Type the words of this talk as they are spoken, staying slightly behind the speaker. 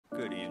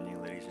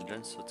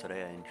Intelligence, so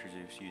today I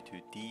introduce you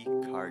to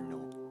the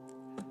Cardinal.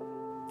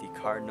 The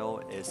Cardinal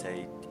is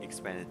a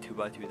expanded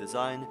 2x2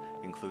 design,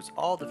 includes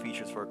all the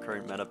features for a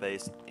current meta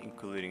base,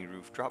 including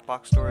roof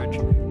dropbox storage,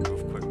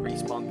 roof quick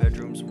respawn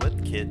bedrooms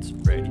with kids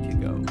ready to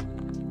go,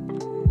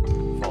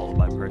 followed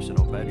by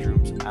personal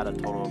bedrooms at a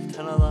total of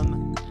 10 of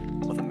them,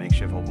 with a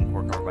makeshift open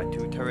core covered by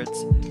 2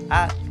 turrets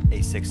at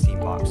a 16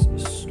 box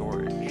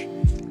storage.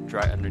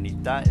 Right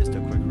underneath that is the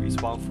quick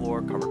respawn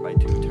floor covered by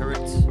 2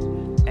 turrets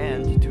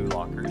and 2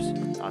 lockers,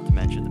 not to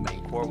mention the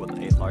main core with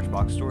 8 large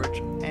box storage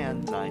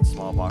and 9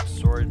 small box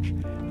storage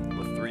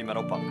with 3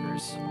 metal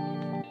bunkers.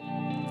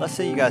 Let's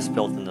say you guys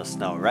built in the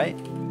snow, right?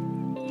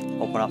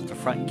 Open up the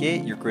front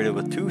gate, you're greeted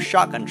with 2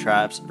 shotgun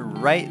traps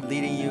right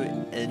leading you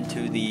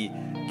into the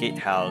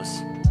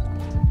gatehouse.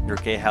 Your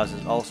gatehouse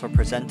is also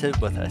presented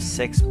with a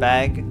 6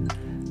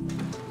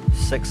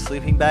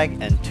 sleeping bag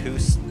and 2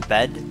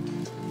 bed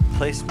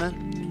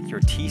placement, your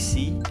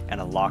TC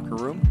and a locker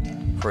room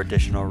for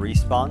additional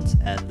respawns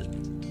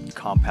and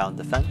compound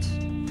defense.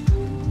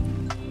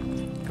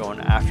 Going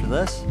after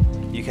this,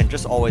 you can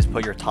just always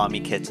put your Tommy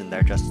kits in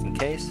there just in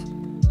case.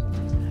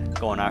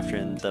 Going after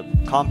in the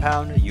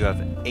compound, you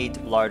have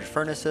 8 large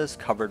furnaces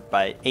covered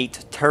by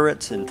 8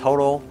 turrets in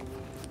total,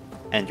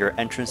 and your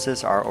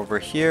entrances are over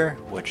here,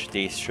 which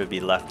these should be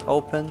left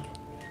open,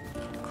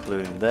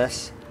 including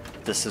this.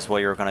 This is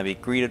what you're going to be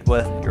greeted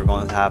with. You're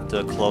going to have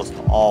to close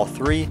all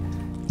 3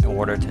 in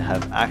order to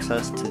have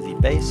access to the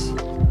base.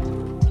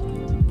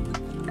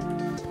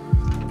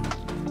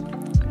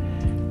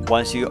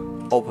 Once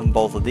you open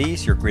both of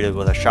these, you're greeted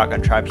with a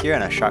shotgun trap here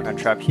and a shotgun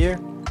trap here.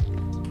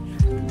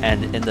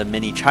 And in the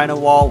mini China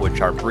wall, which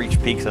are breach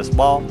peaks as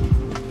well,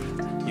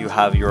 you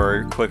have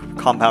your quick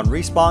compound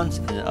respawns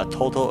in a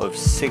total of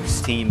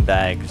 16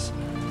 bags.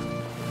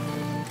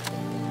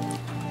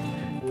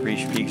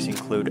 Breach peaks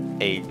include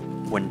a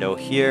window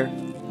here,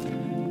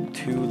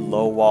 2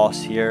 low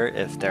walls here.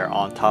 If they're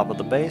on top of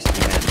the base, you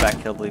can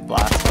effectively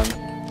blast them.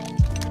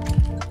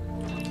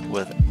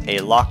 With a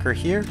locker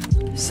here,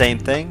 same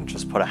thing,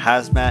 just put a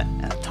hazmat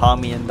and a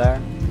Tommy in there.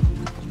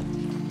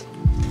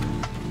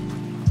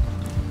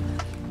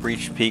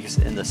 Breach peaks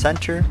in the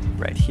center,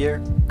 right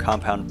here.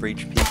 Compound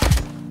breach peak,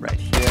 right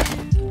here.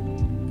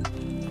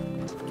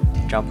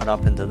 Jumping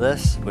up into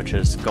this, which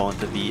is going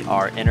to be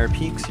our inner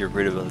peaks, you're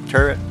greeted with a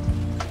turret.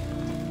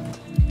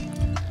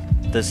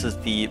 This is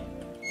the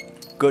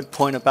good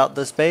point about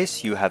this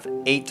base. You have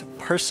 8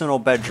 personal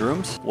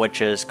bedrooms,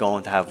 which is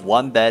going to have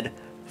 1 bed,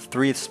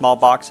 3 small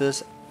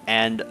boxes,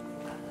 and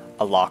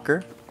a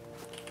locker.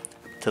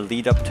 To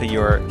lead up to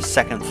your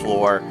 2nd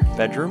floor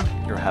bedroom,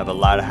 you have a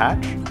ladder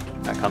hatch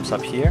that comes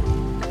up here,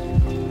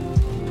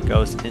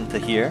 goes into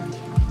here,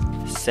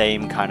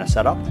 same kind of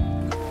setup.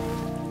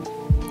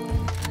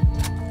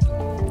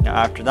 Now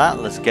after that,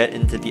 let's get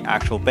into the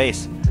actual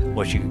base,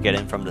 which you can get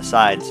in from the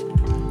sides.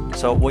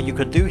 So what you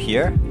could do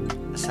here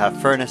is have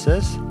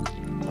furnaces.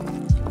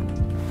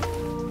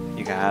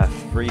 You can have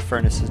 3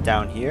 furnaces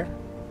down here,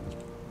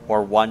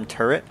 or 1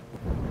 turret,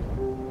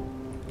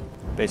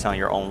 based on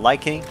your own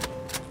liking.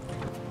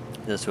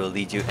 This will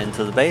lead you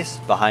into the base.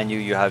 Behind you,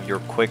 you have your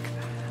quick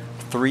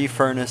 3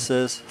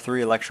 furnaces,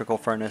 3 electrical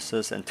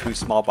furnaces, and 2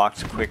 small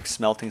box quick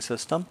smelting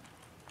system.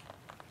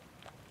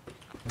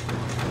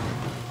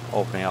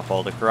 Opening up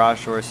all the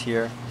garage doors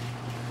here.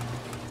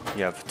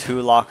 You have 2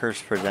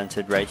 lockers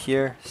presented right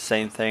here.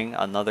 Same thing,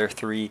 another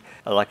 3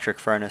 electric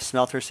furnace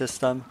smelter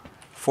system.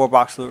 4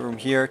 box loot room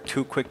here,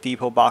 2 quick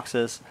depot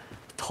boxes.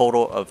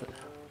 Total of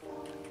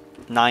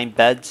 9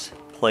 beds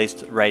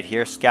placed right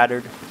here,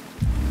 scattered.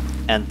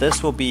 And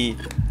this will be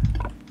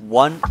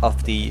one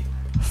of the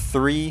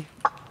 3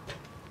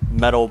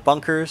 metal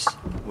bunkers,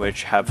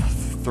 which have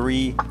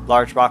 3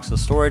 large boxes of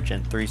storage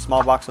and 3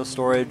 small boxes of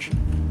storage,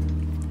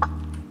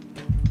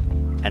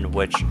 and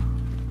which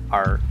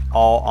are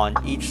all on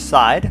each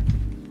side.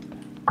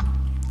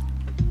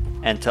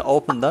 And to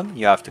open them,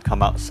 you have to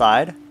come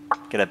outside,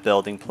 get a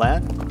building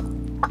plan,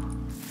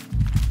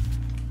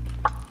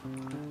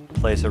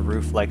 place a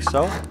roof like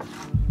so.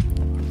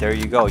 There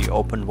you go, you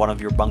opened one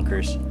of your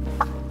bunkers.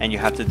 And you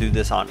have to do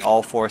this on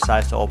all 4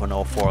 sides to open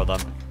all 4 of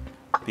them.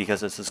 Because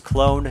this is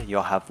cloned,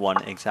 you'll have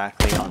one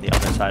exactly on the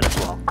other side as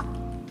well.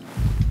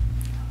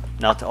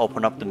 Now to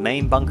open up the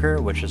main bunker,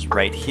 which is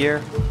right here,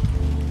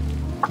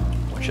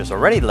 which is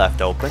already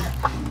left open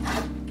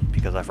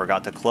because I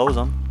forgot to close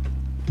them.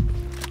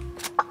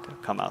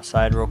 Come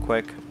outside real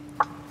quick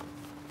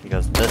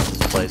because this is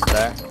placed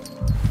there.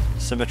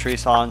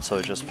 Symmetry's on, so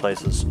it just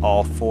places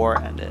all 4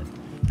 and it.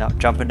 Now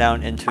jumping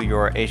down into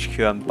your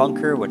HQM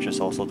bunker, which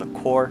is also the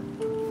core.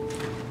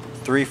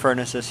 3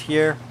 furnaces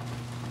here.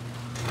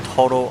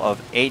 Total of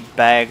 8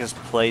 bags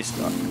placed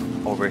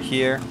over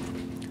here.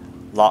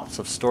 Lots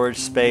of storage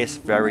space,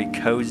 very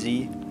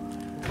cozy.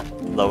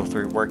 Level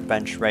 3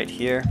 workbench right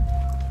here.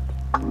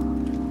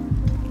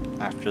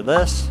 After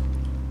this,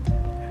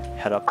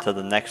 head up to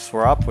the next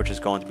floor up, which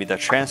is going to be the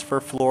transfer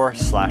floor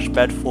 /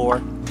 bed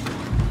floor.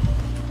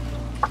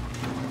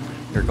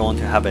 You're going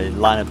to have a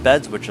line of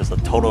beds, which is a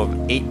total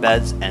of 8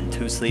 beds and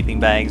 2 sleeping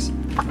bags.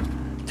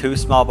 2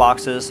 small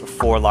boxes,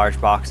 4 large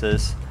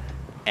boxes,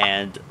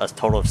 and a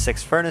total of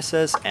 6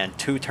 furnaces and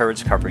 2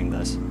 turrets covering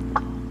this.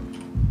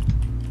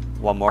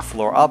 One more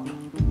floor up.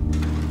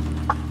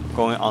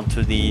 Going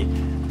onto the...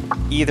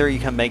 Either you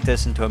can make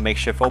this into a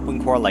makeshift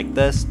open core like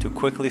this to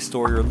quickly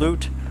store your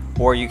loot,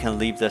 or you can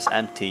leave this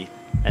empty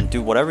and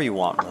do whatever you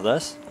want with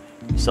this.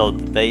 So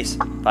the base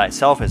by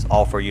itself is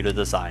all for you to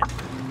design.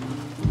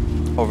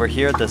 Over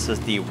here, this is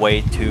the way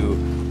to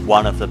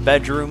one of the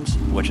bedrooms,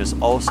 which is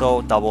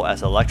also double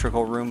as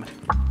electrical room.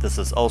 This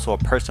is also a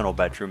personal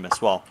bedroom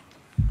as well.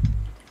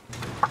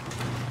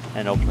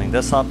 And opening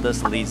this up,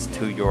 this leads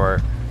to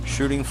your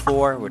shooting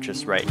floor, which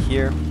is right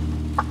here.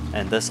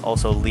 And this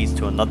also leads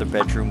to another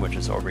bedroom, which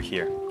is over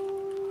here.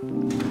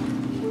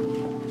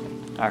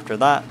 After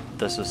that,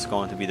 this is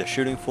going to be the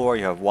shooting floor.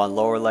 You have one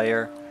lower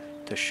layer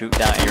to shoot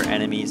down at your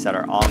enemies that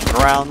are on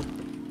ground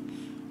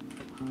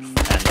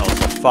and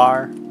also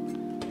far.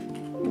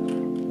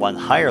 One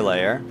higher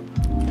layer,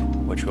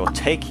 which will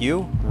take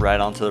you right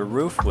onto the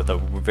roof with a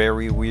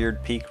very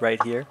weird peak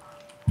right here.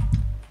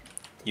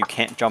 You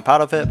can't jump out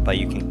of it, but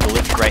you can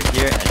glitch right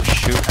here and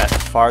shoot at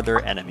farther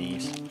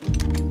enemies.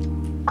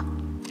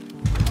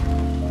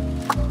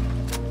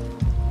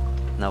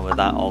 Now with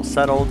that all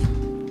settled,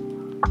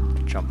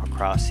 jump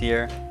across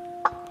here.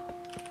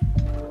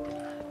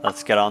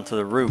 Let's get onto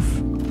the roof.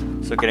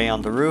 So getting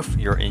on the roof,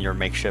 you're in your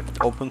makeshift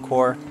open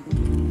core.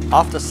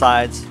 Off the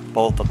sides,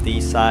 both of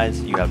these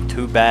sides, you have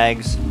 2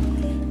 bags.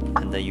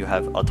 And then you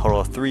have a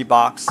total of 3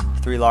 box,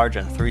 3 large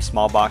and 3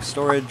 small box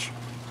storage.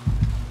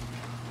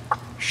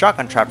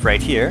 Shotgun trap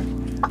right here.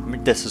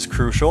 This is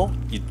crucial.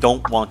 You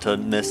don't want to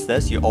miss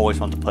this. You always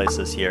want to place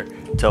this here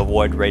to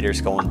avoid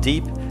raiders going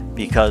deep,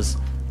 because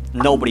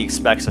nobody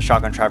expects a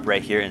shotgun trap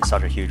right here in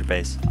such a huge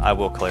base. I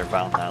will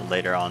clarify on that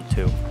later on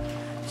too.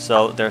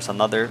 So there's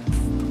another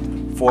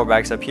 4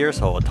 bags up here,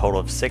 so a total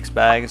of 6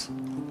 bags.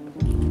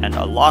 And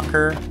a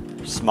locker,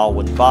 small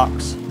wood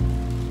box.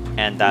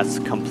 And that's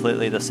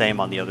completely the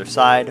same on the other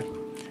side,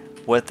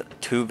 with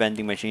 2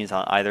 vending machines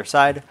on either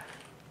side.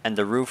 And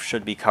the roof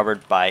should be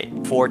covered by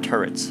 4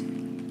 turrets.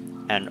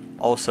 And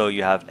also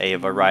you have a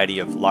variety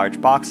of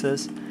large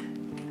boxes.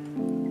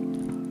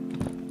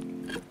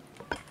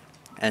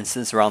 And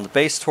since we're on the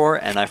base tour,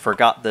 and I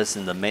forgot this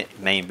in the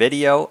main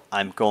video,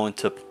 I'm going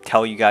to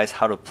tell you guys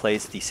how to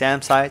place the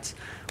SAM sites,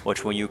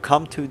 which when you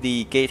come to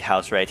the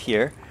gatehouse right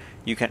here,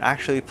 you can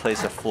actually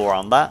place a floor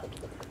on that.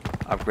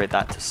 Upgrade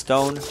that to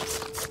stone.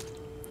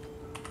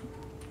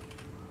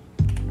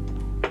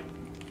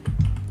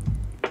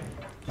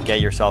 Get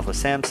yourself a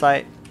SAM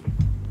site.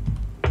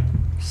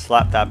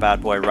 Slap that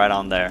bad boy right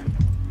on there.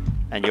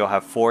 And you'll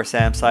have 4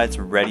 SAM sites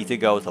ready to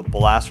go to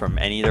blast from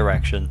any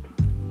direction.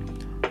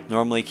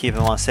 Normally keep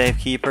them on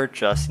Safekeeper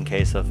just in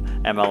case of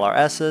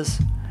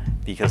MLRSs,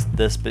 because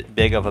this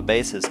big of a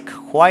base is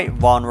quite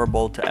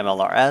vulnerable to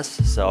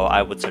MLRS, so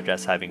I would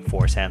suggest having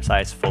 4 SAM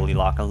sites fully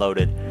locked and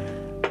loaded.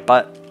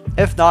 But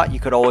if not,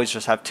 you could always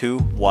just have 2,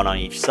 1 on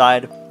each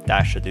side.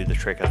 That should do the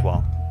trick as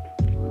well.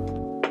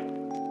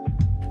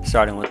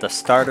 Starting with the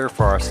starter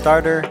for our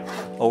starter,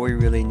 all we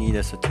really need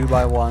is a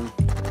 2x1.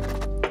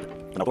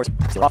 And of course,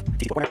 seal off,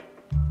 T corner.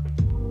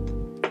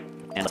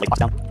 And let's lay the box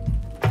down.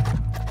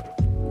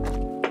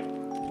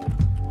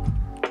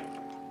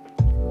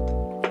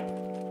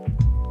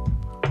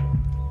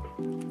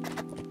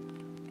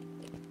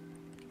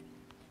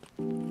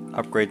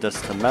 Upgrade this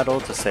to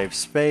metal to save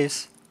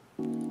space.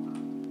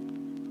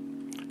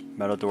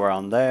 Metal door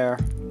on there.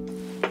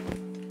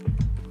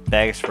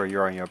 Bags for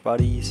you and your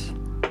buddies.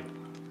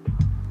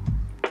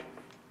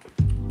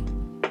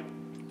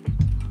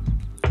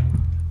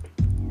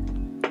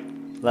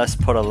 Let's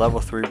put a level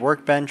 3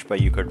 workbench,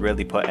 but you could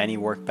really put any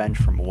workbench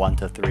from 1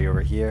 to 3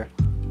 over here.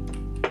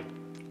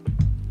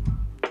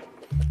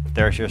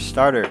 There's your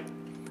starter.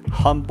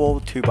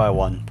 Humble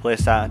 2x1.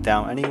 Place that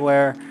down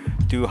anywhere.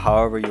 Do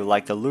however you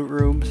like the loot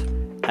rooms.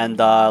 And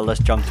let's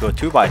jump to a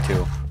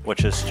 2x2,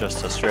 which is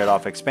just a straight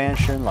off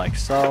expansion like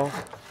so.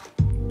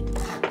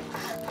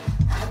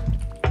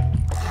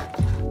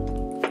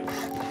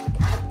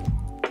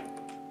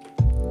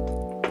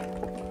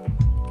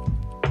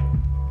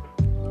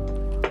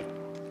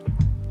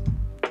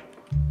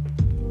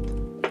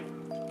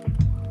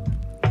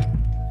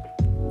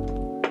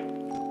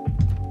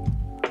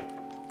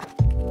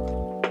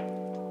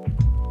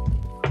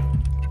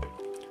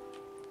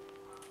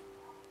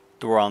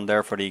 Door on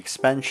there for the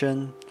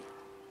expansion.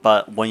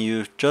 But when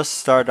you just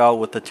start out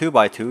with the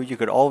 2x2, you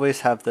could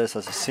always have this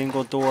as a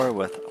single door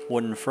with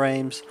wooden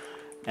frames.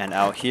 And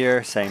out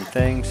here, same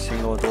thing,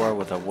 single door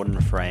with a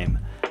wooden frame.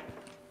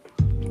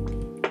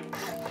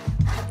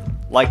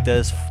 Like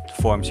this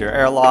forms your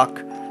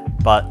airlock,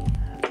 but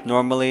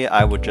normally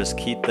I would just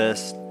keep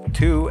this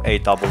to a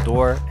double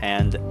door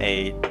and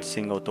a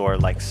single door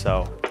like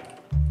so.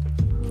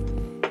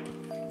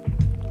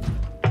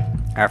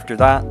 After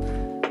that,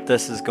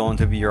 this is going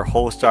to be your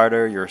whole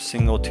starter, your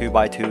single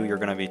 2x2. You're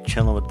going to be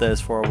chilling with this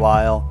for a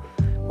while.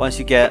 Once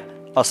you get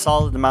a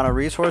solid amount of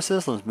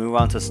resources, let's move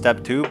on to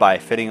step 2 by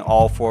fitting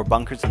all 4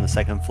 bunkers in the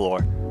 2nd floor.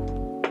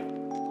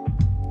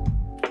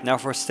 Now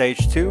for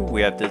stage 2,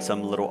 we have did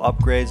some little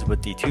upgrades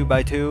with the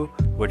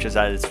 2x2, which is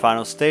at its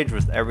final stage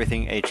with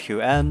everything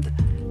HQM'd,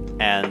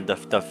 and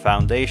the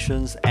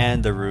foundations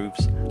and the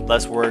roofs.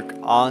 Let's work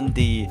on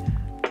the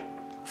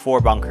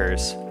 4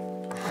 bunkers.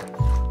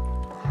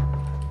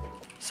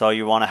 So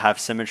you want to have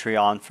symmetry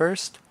on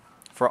first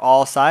for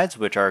all sides,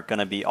 which are going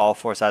to be, all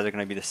 4 sides are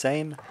going to be the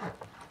same.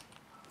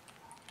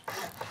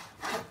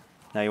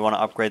 Now you want to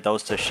upgrade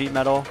those to sheet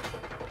metal.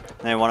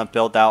 Now you want to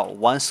build out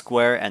 1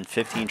 square and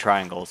 15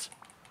 triangles.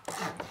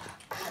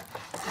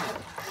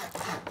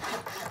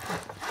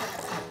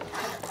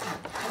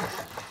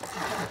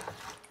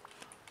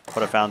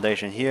 Put a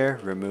foundation here,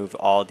 remove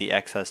all the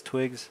excess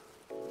twigs.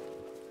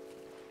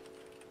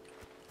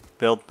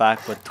 Build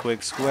back with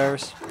twig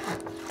squares.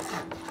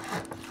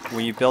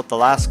 When you build the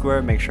last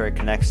square, make sure it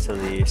connects to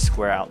the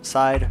square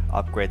outside.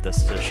 Upgrade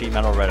this to sheet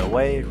metal right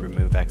away,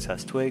 remove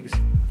excess twigs.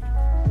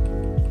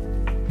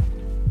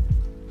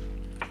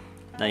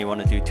 Now you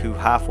want to do 2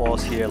 half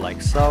walls here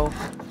like so.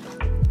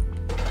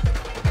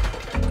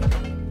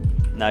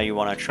 Now you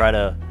want to try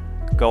to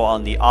go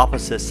on the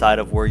opposite side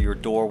of where your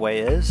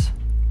doorway is.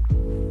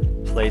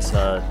 Place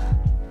a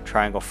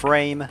triangle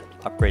frame,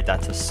 upgrade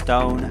that to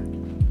stone.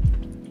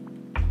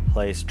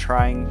 Place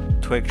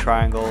twig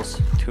triangles,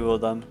 2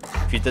 of them.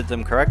 If you did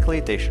them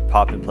correctly, they should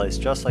pop in place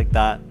just like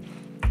that.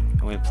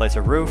 And when you place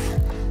a roof,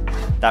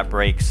 that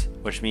breaks,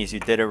 which means you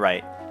did it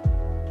right.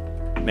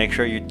 Make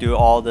sure you do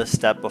all this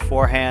step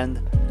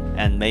beforehand,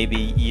 and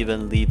maybe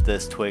even leave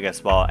this twig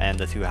as well and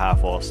the 2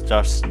 half walls,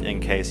 just in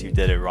case you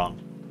did it wrong.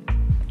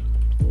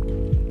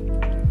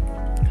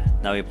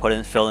 Now we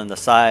fill in the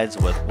sides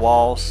with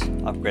walls,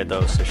 upgrade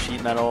those to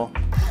sheet metal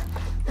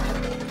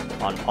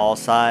on all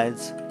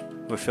sides.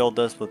 We fill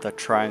this with a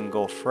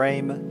triangle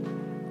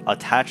frame,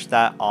 attach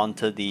that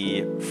onto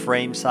the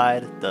frame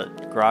side, the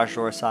garage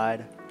door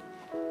side.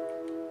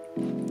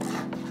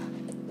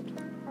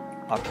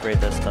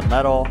 Upgrade this to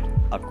metal,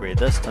 upgrade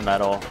this to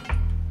metal.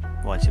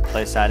 Once you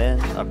place that in,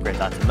 upgrade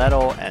that to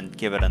metal and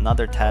give it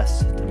another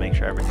test to make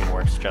sure everything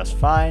works just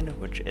fine,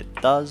 which it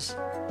does.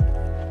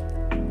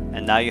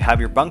 And now you have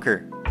your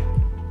bunker.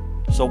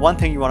 So one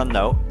thing you want to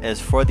note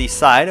is for the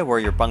side where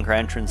your bunker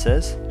entrance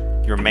is,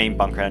 your main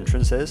bunker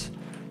entrance is,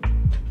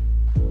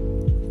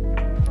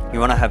 you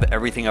want to have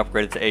everything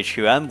upgraded to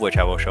HQM, which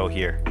I will show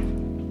here.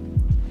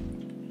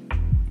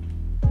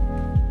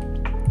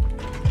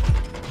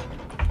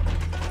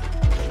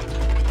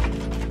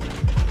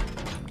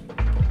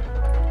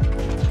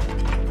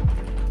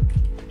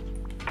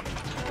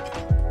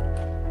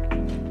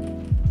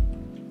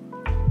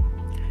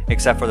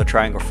 Except for the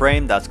triangle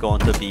frame, that's going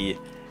to be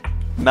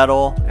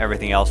metal.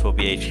 Everything else will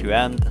be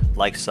HQM'd,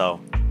 like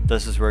so.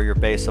 This is where your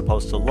base is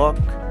supposed to look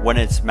when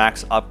it's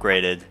max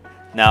upgraded.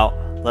 Now,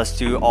 let's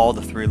do all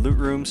the 3 loot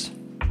rooms.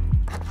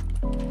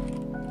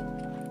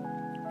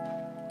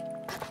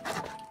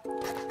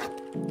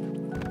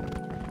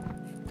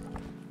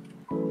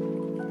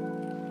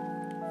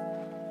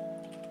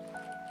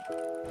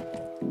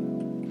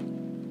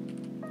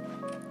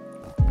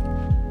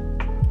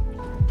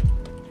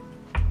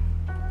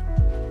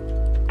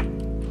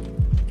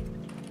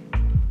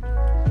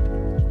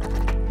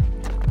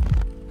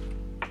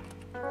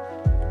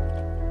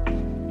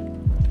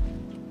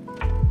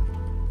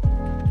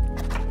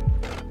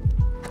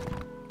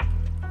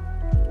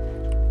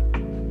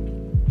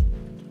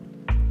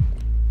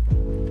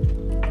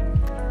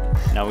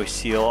 Now we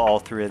seal all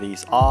 3 of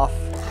these off.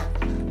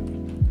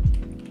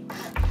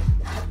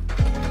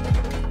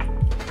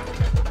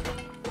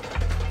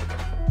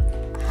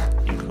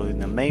 Including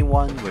the main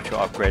one, which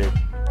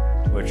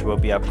will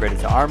be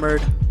upgraded to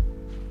armored.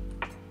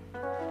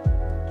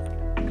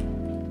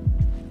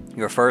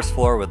 Your first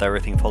floor with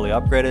everything fully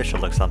upgraded should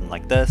look something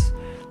like this.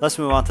 Let's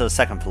move on to the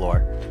second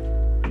floor.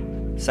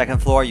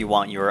 Second floor, you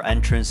want your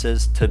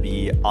entrances to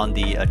be on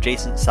the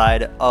adjacent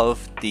side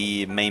of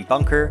the main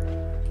bunker.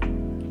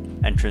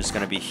 Entrance is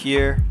going to be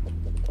here.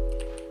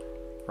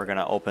 We're going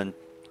to open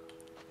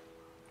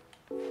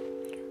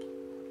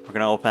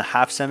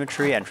half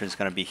symmetry. Entrance is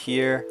going to be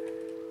here.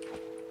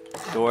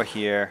 Door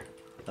here.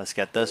 Let's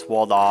get this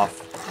walled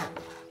off.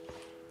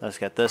 Let's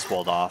get this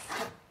walled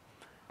off.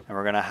 And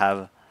we're going to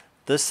have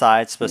this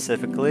side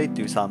specifically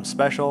do something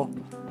special,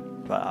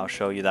 but I'll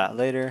show you that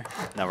later.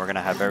 Now we're going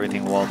to have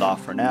everything walled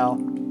off for now.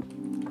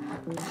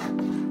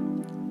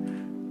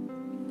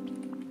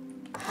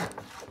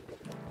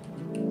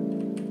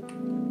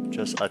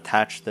 Just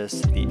attach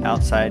this to the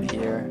outside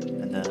here,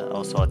 and then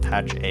also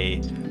attach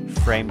a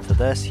frame to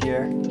this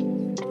here.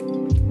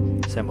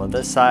 Same with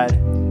this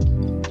side.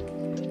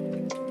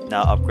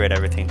 Now upgrade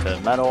everything to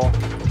metal.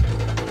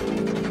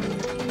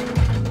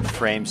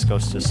 Frames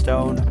goes to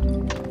stone.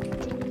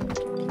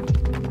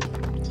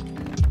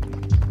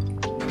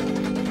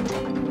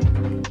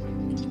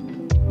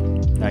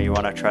 Now you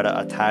want to try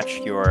to attach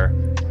your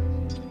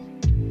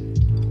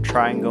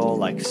triangle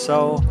like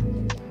so.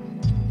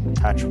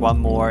 Attach one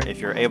more. If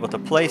you're able to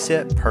place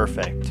it,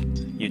 perfect.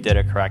 You did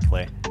it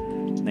correctly.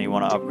 Now you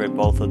want to upgrade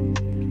both of.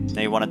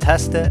 Now you want to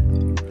test it.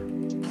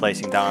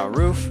 Placing down a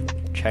roof.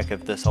 Check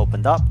if this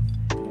opened up.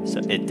 So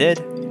it did.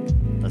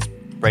 Let's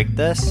break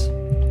this.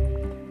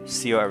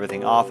 Seal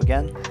everything off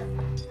again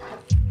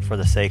for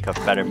the sake of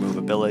better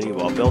movability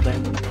while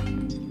building.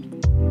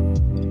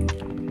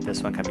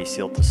 This one can be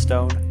sealed to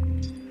stone.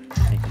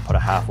 You can put a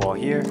half wall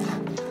here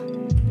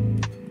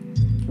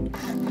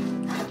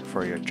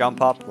for your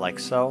jump up, like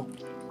so.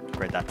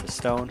 Upgrade that to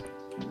stone.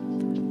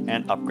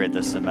 And upgrade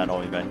this to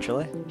metal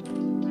eventually.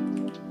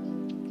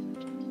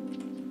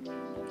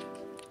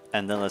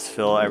 And then let's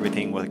fill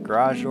everything with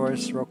garage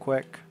doors real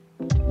quick.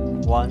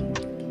 1,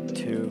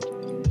 2,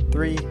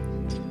 3.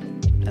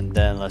 And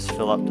then let's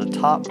fill up the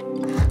top.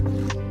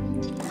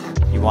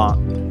 You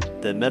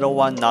want the middle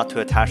one not to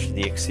attach to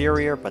the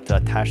exterior, but to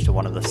attach to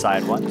one of the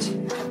side ones.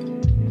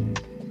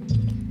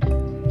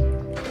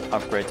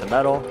 Upgrade to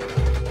metal.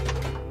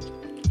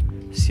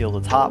 Seal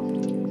the top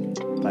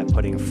by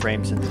putting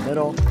frames in the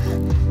middle.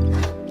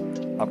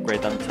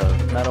 Upgrade them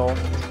to metal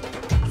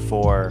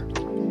for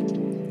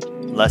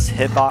less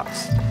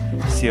hitbox.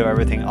 Seal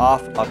everything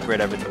off. Upgrade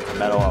everything to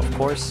metal, of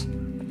course.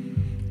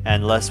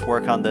 And let's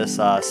work on this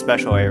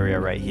special area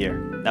right here.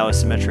 Now with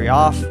symmetry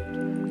off,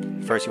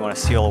 first you want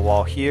to seal a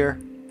wall here.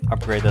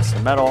 Upgrade this to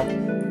metal.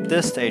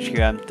 This to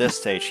HQM, this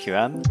to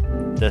HQM,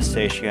 this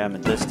to HQM,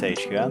 and this to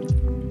HQM.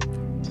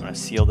 I'm going to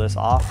seal this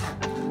off.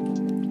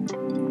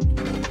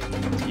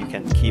 You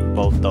can keep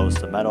both those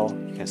to metal.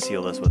 You can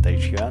seal this with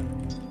HQM.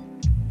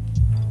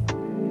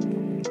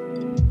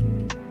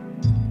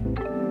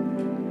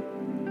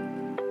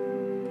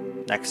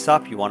 Next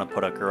up, you want to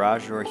put a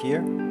garage door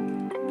here.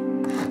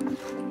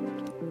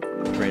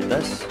 Upgrade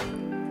this.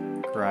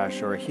 Garage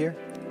door here.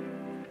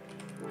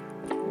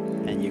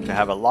 And you can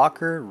have a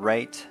locker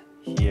right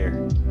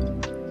here.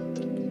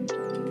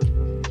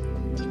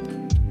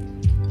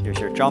 Here's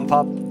your jump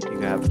up. You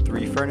can have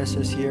 3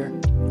 furnaces here,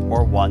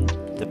 or 1,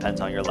 depends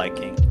on your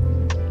liking.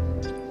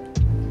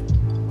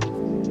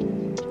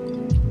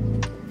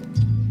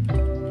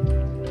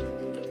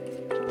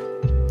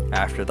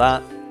 After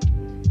that,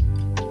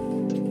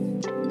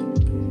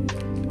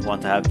 you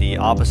want to have the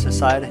opposite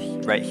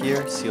side right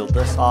here. Seal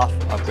this off,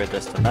 upgrade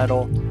this to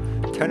metal,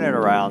 turn it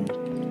around,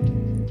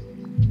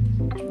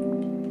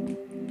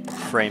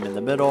 frame in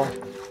the middle,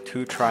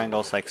 2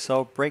 triangles like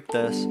so, break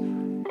this,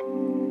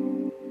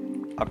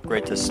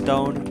 upgrade to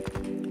stone,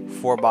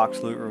 4 box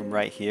loot room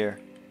right here.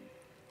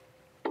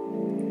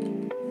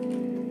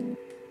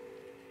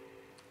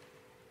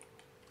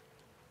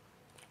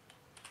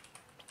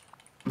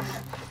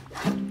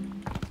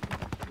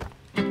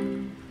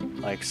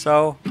 Like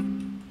so.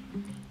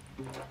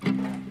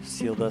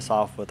 Seal this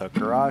off with a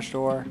garage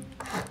door.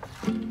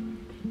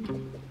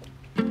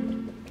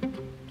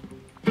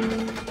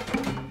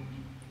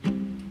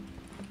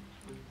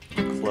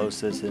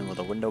 Close this in with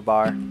a window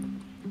bar.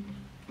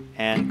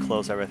 And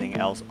close everything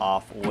else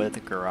off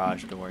with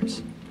garage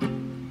doors.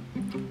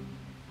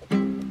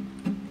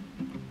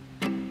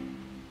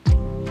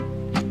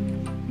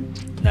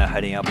 Now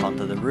heading up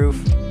onto the roof,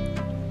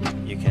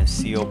 you can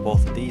seal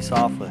both of these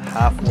off with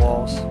half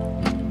walls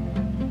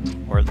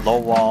or low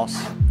walls.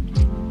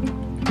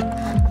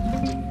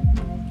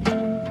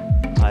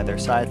 Either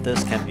side,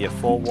 this can be a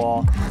full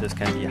wall, this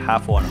can be a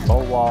half wall and a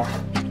low wall,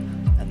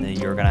 and then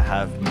you're gonna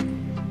have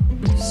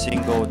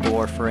single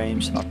door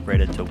frames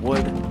upgraded to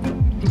wood,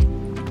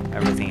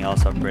 everything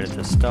else upgraded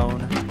to stone.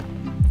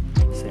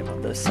 Same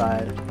on this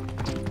side.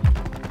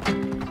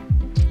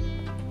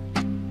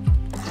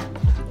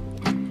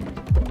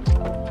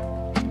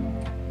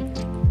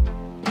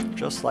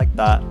 Just like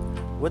that,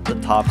 with the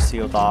top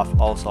sealed off,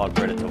 also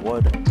upgraded to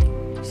wood.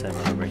 Same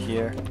one over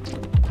here.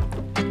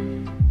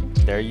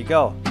 There you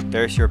go.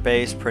 There's your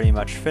base pretty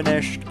much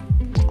finished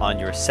on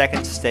your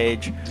second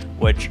stage,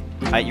 which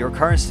at your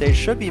current stage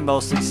should be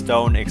mostly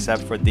stone,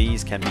 except for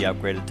these can be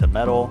upgraded to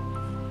metal.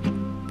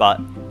 But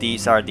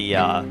these are the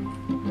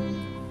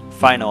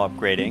final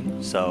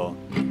upgrading, so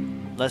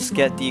let's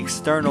get the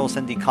externals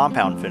and the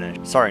compound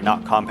finished. Sorry,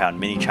 not compound,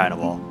 mini China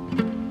wall.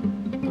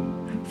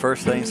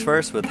 First things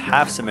first, with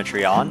half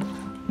symmetry on,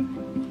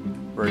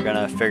 we're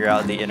gonna figure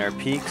out the inner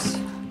peaks.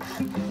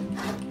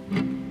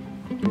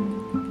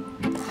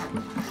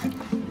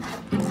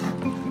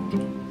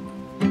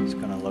 It's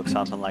gonna look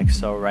something like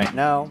so right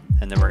now,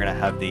 and then we're gonna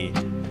have the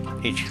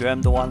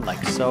HQM the one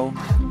like so,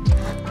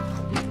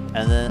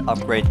 and then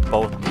upgrade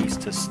both these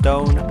to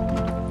stone,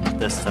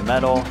 this to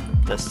metal,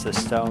 this to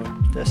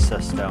stone, this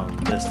to stone,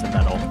 this to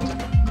metal.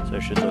 So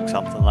it should look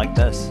something like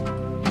this.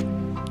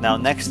 Now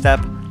next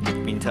step,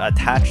 we need to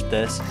attach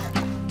this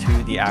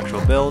to the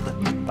actual build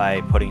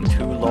by putting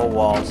 2 low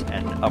walls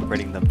and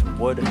upgrading them to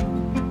wood,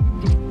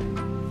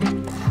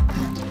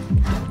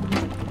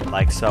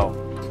 like so.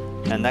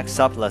 And next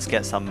up, let's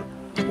get some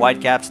wide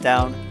gaps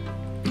down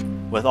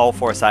with all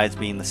 4 sides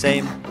being the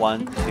same.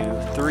 1,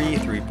 2, 3,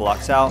 3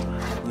 blocks out.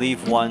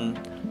 Leave one,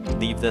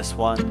 leave this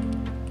one.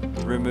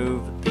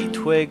 Remove the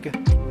twig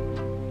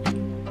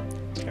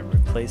and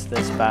replace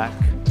this back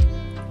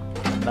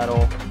with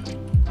metal.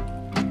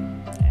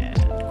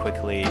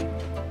 Quickly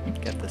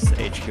get this to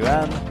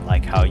HQM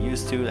like how I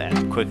used to,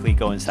 and quickly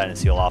go inside and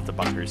seal off the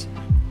bunkers.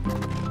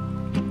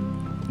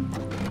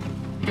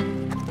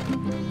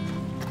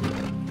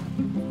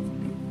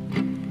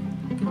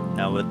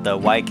 Now with the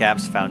white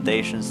gaps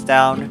foundations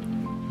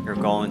down, you're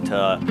going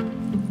to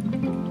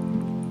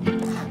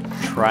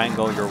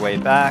triangle your way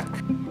back,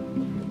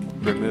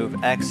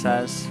 remove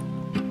excess,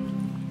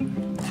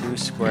 2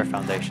 square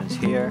foundations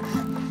here,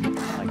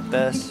 like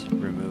this,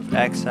 remove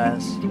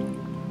excess,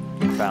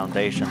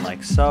 foundation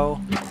like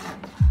so.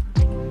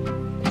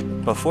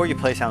 Before you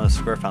place down the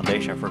square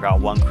foundation, I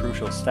forgot one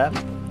crucial step.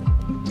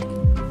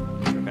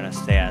 We're gonna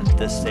stay at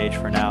this stage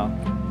for now.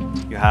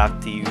 You have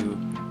to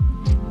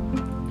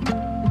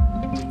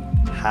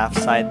half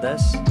side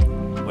this,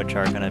 which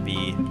are gonna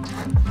be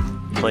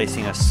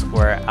placing a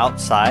square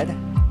outside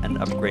and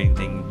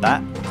upgrading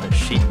that to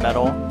sheet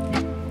metal.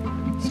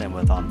 Same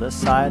with on this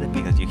side,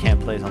 because you can't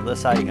place on this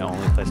side, you can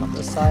only place on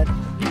this side.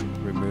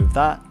 Remove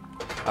that,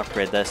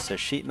 upgrade this to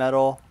sheet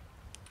metal.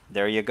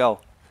 There you go.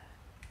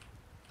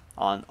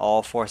 On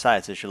all 4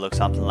 sides, it should look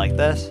something like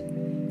this.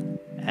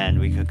 And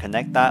we could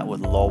connect that with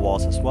low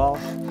walls as well.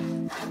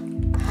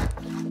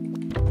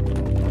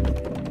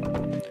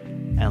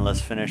 And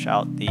let's finish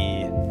out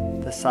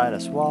this side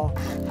as well.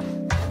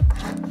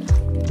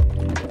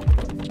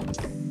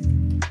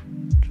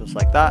 Just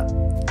like that.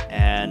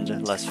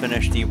 And let's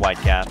finish the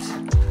white gaps.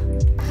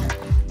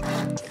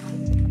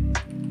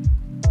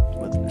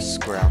 With a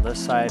square on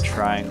this side,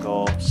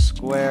 triangle,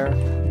 square.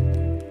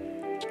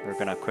 We're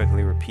gonna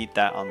quickly repeat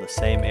that on the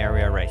same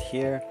area right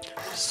here.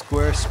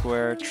 Square,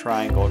 square,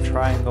 triangle,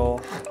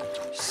 triangle,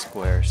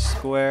 square,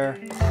 square,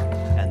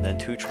 and then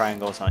 2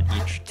 triangles on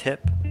each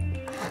tip.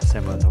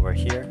 Same with over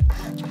here,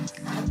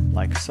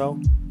 like so.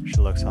 Should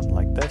look something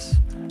like this.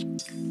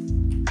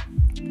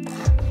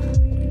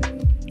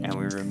 And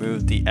we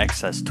remove the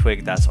excess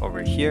twig that's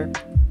over here.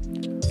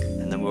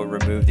 And then we'll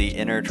remove the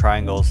inner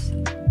triangles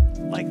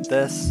like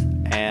this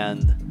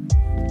and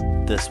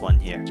this one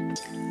here.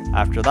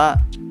 After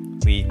that,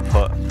 we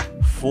put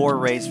 4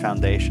 raised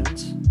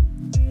foundations,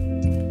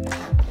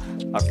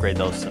 upgrade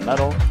those to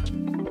metal,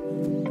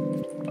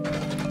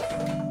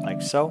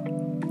 like so.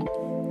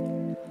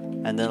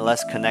 And then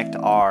let's connect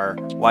our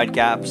white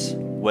gaps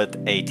with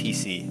a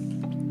TC.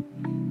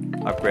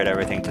 Upgrade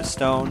everything to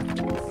stone.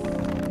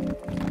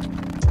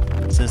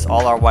 Since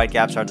all our white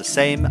gaps are the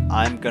same,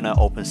 I'm gonna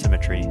open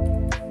symmetry.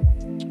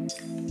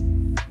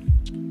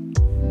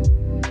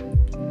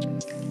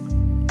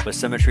 With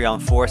symmetry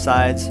on 4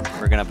 sides,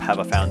 we're gonna have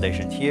a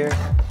foundation here.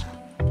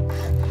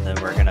 Then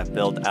we're gonna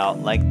build out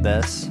like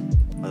this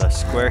with a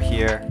square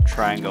here,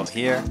 triangle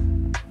here.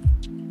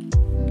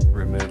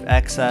 Remove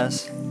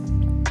excess.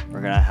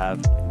 We're gonna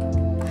have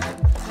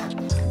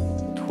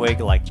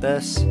twig like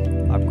this.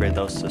 Upgrade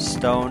those to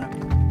stone.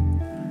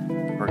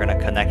 We're gonna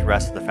connect the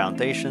rest of the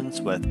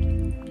foundations with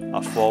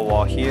a full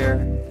wall here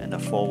and a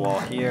full wall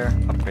here.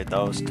 Upgrade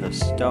those to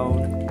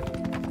stone.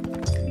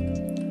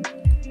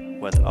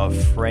 With a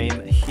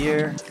frame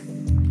here,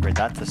 upgrade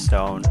that to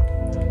stone.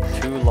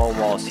 2 low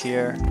walls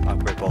here,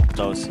 upgrade both of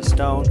those to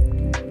stone.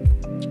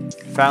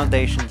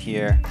 Foundation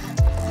here,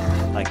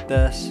 like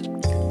this,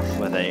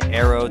 with a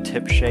arrow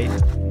tip shape,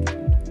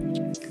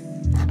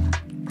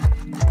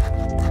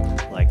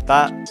 like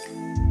that,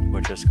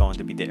 which is going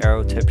to be the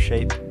arrow tip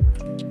shape.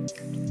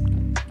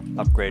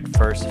 Upgrade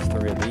first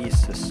 3 of these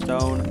to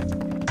stone.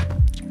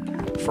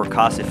 For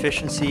cost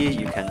efficiency,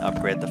 you can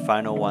upgrade the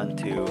final one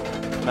to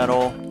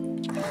metal.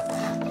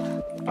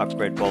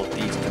 Upgrade both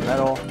these to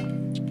metal.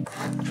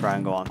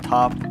 Triangle on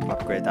top,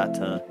 upgrade that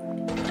to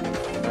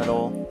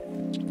metal.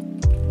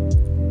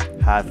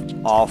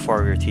 Have all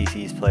 4 of your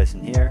TCs placed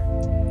in here.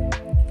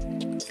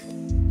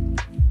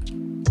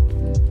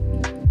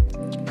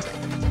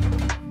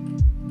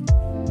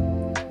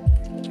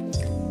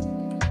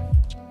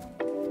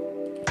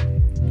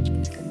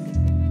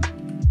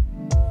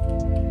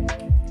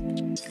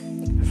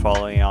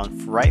 Following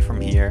on right from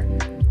here,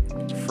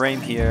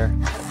 frame here,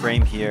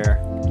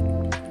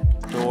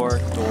 door,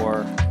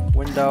 door,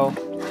 window,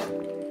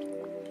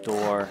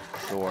 door,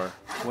 door,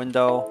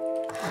 window.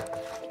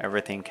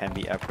 Everything can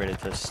be upgraded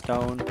to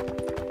stone.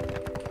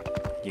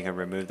 You can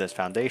remove this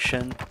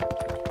foundation.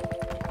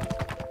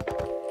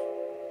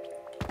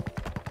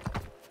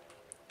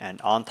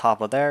 And on top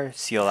of there,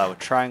 seal that with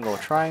triangle,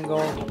 triangle,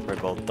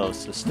 upgrade both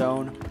those to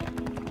stone.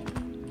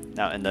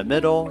 Now in the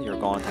middle, you're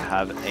going to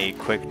have a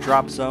quick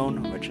drop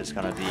zone, which is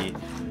going to be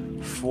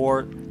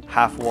 4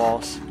 half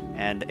walls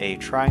and a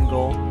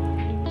triangle.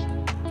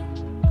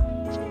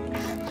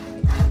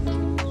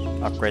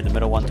 Upgrade the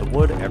middle one to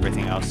wood,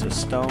 everything else to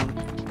stone.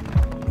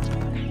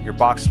 Your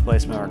box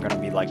placement are going to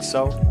be like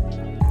so.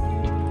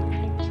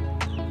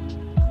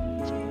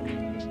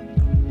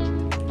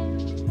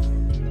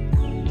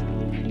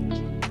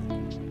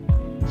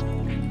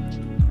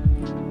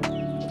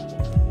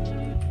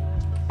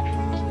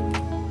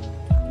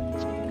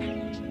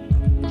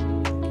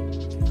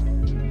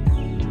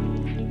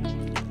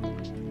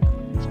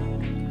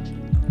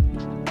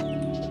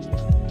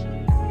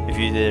 If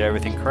you did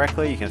everything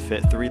correctly, you can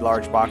fit 3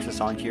 large boxes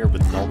on here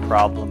with no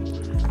problem.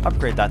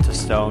 Upgrade that to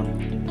stone.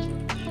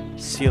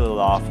 Seal it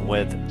off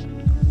with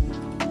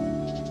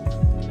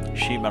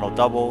sheet metal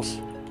doubles.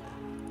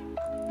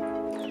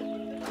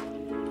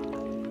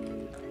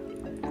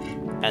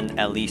 and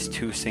at least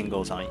 2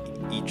 singles on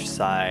each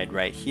side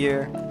right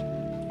here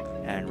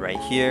and right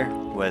here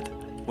with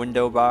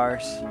window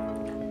bars,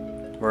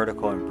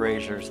 vertical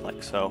embrasures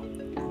like so.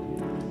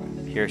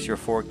 Here's your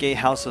 4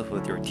 gatehouses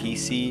with your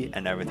TC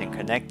and everything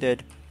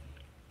connected.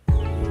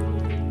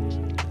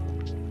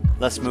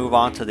 Let's move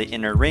on to the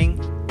inner ring,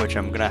 which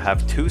I'm gonna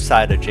have 2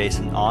 side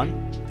adjacent on.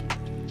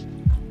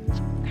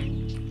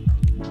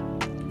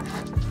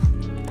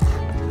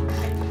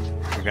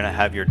 You're gonna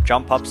have your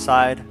jump up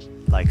side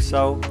like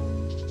so,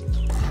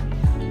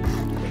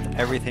 with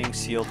everything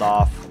sealed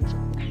off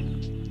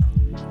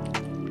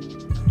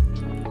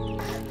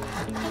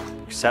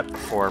except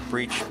for a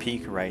breach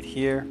peak right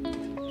here.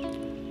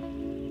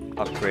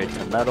 Upgrade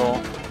to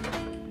metal.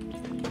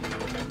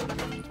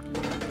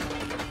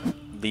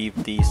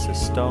 Leave these to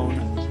stone.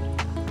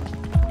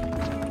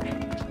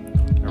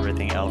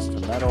 Everything else to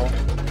metal.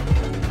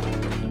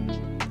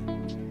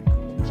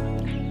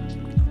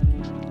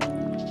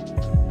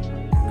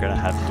 We're gonna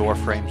have door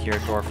frame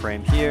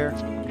here,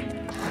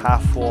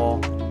 half wall,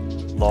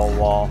 low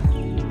wall,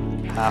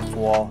 half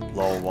wall,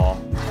 low wall.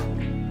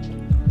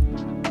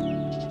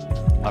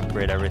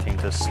 Upgrade everything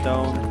to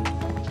stone.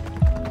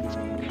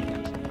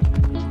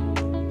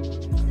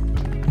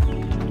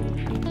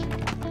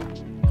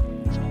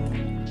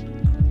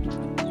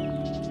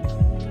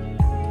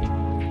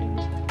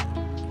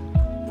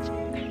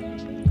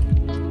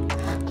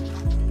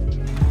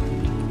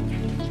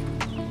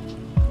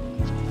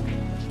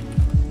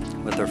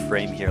 With our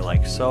frame here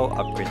like so,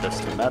 upgrade this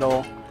to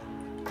metal.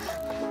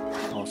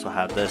 Also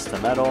have this to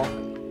metal,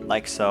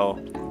 like so.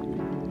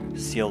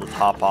 Seal the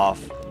top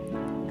off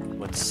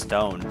with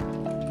stone.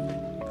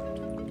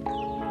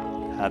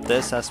 Have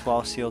this as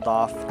well sealed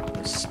off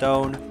with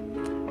stone,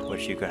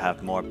 which you could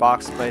have more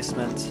box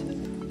placements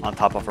on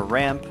top of a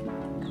ramp,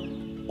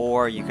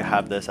 or you could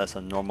have this as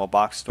a normal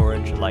box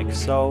storage like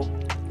so.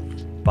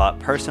 But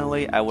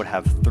personally, I would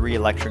have 3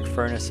 electric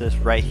furnaces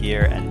right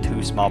here and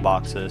 2 small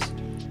boxes.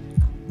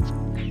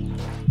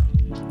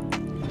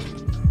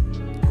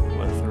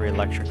 With 3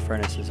 electric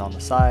furnaces on the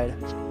side.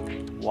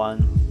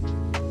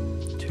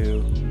 1,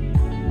 2,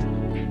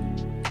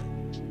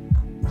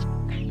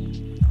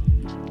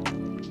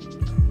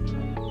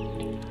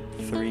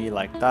 3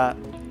 like that.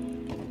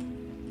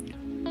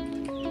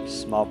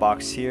 Small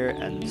box here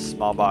and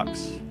small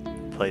box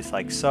placed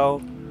like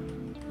so.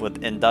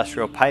 With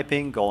industrial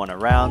piping going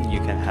around, you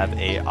can have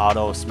a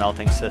auto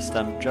smelting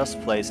system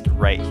just placed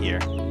right here.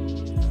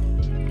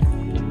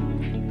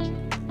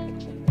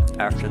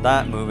 After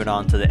that, moving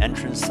on to the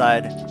entrance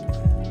side.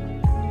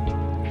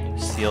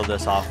 Seal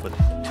this off with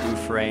 2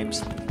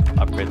 frames.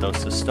 Upgrade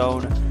those to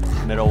stone.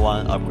 Middle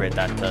one, upgrade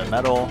that to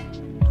metal.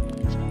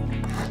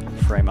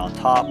 Frame on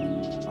top,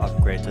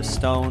 upgrade to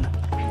stone.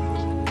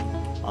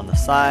 On the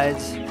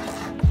sides,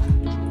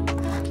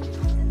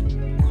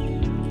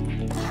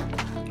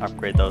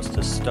 upgrade those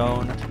to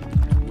stone.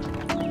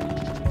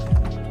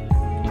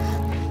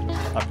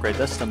 Upgrade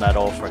this to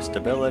metal for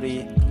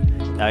stability.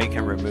 Now you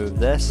can remove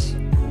this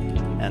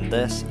and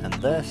this and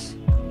this.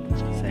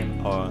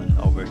 Same on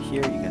over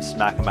here. You can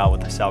smack them out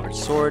with a salvage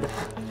sword.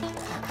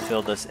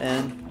 Fill this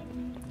in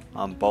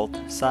on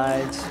both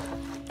sides.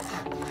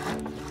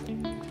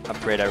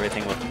 Upgrade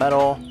everything with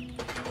metal.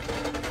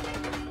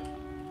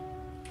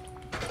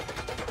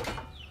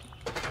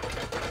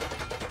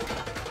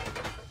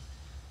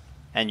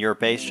 And your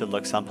base should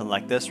look something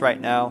like this right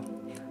now.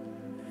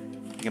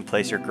 You can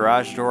place your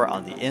garage door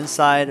on the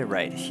inside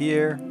right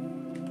here.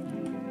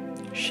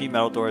 Sheet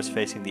metal doors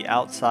facing the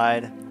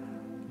outside.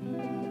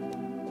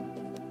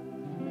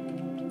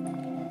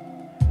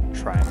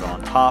 Triangle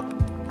on top.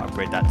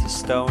 Upgrade that to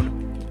stone,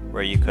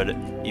 where you could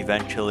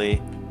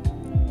eventually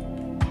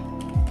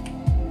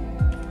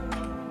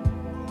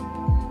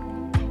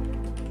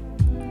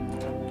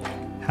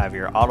have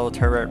your auto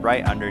turret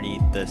right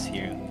underneath this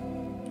here.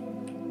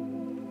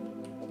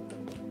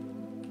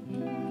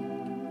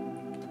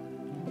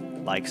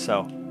 Like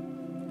so.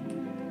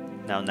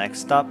 Now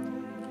next up,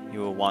 you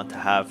will want to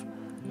have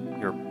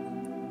your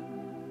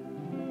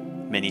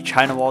mini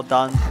China wall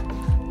done.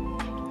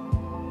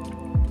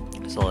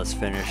 So let's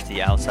finish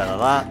the outside of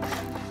that.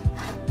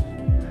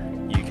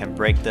 You can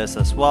break this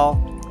as well.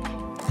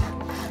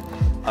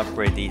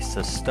 Upgrade these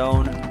to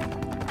stone.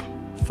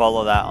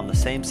 Follow that on the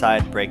same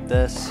side, break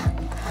this.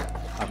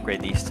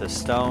 Upgrade these to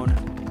stone.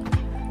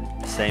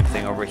 Same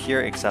thing over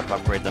here, except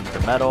upgrade them to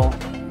metal.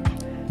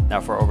 Now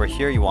for over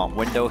here, you want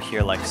window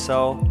here like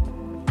so,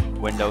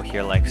 window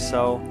here like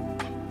so,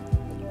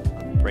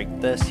 break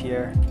this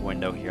here,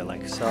 window here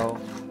like so.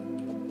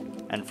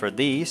 And for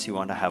these, you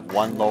want to have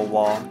 1 low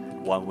wall,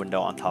 1 window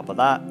on top of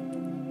that.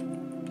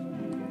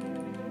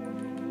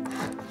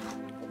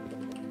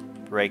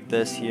 Break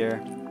this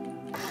here,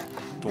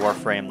 door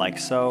frame like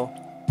so.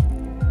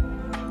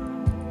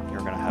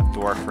 You're going to have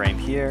door frame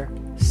here,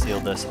 seal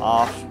this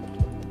off.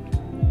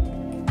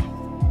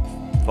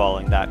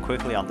 Following that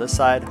quickly on this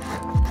side.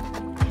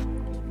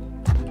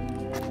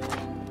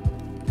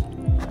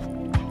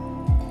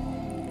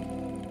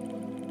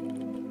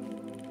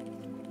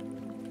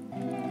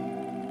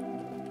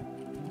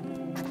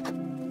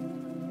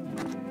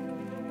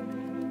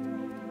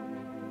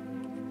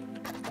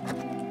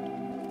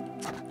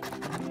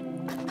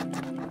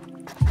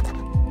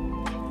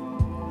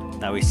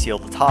 Now we seal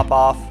the top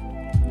off.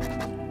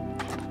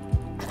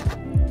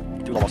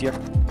 Do walls here.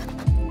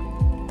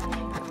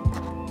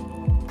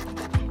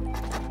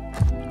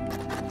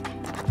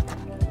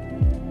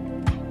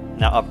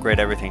 Now upgrade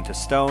everything to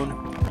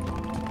stone.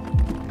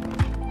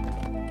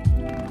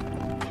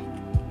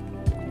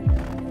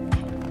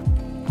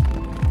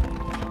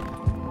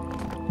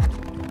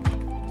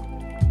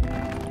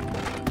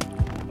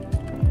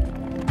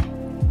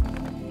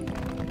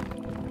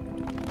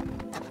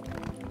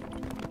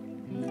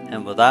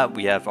 And with that,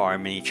 we have our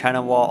mini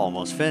China wall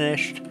almost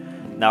finished.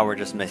 Now we're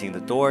just missing the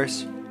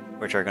doors,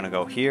 which are gonna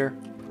go here.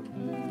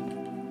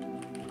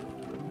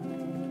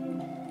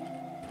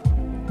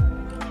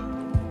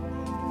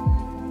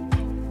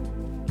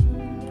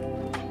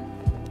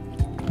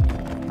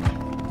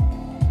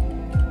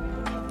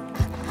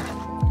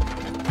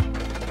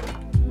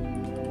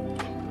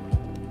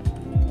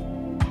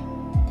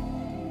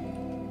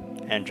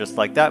 And just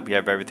like that, we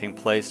have everything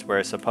placed where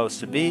it's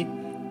supposed to be.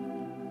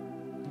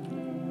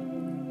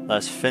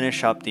 Let's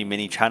finish up the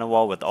mini China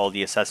wall with all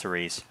the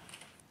accessories.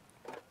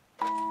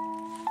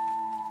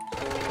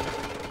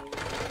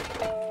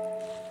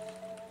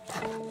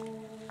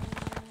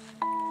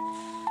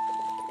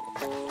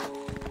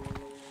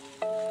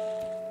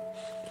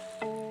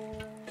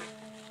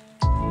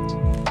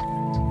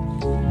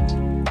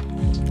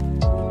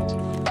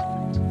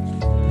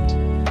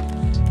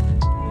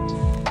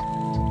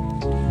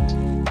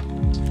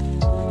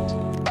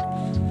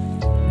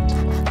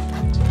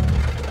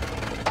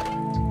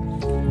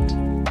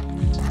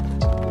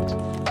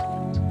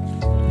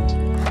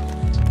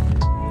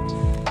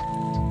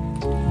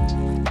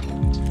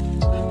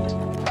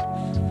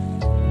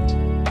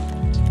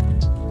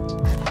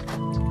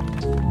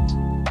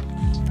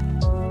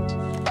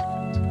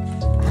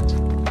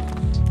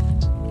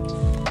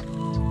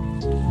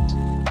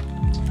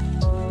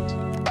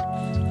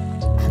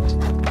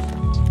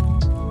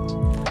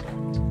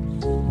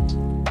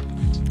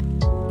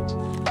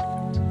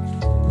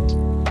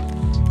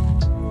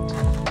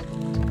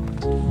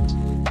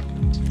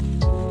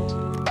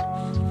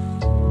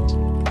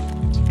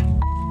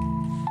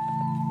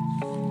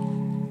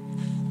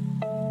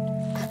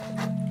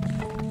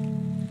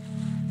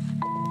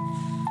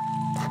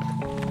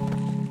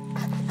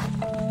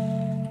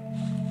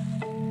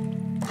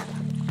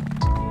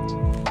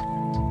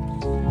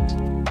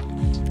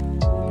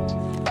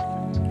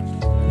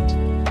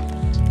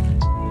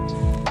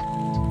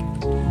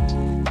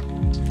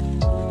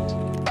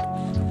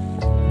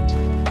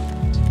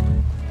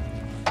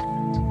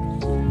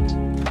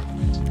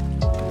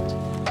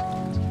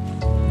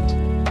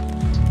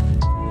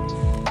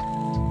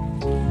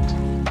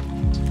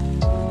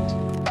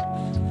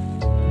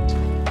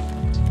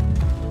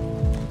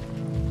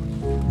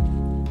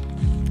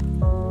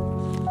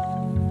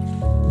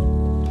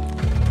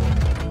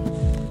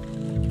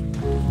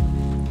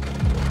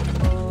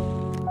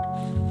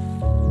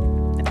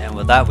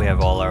 With that, we have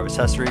all our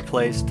accessory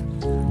placed.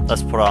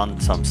 Let's put on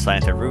some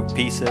slanted roof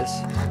pieces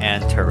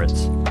and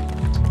turrets.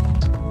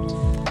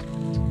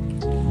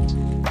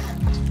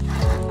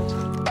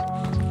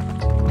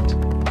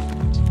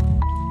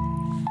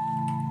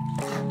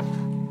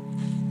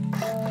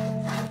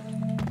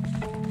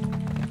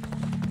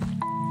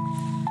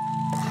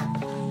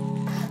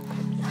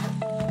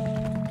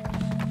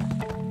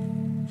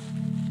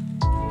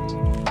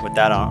 With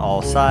that on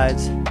all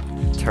sides,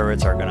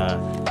 turrets are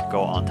gonna go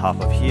on top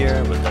of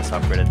here with this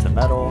upgraded to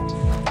metal.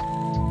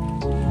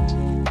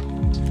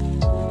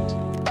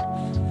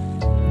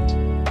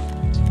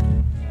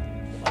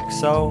 Like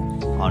so,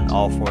 on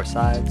all four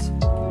sides.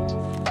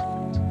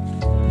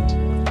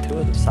 Two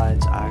of the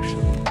sides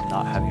actually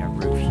not having a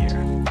roof here.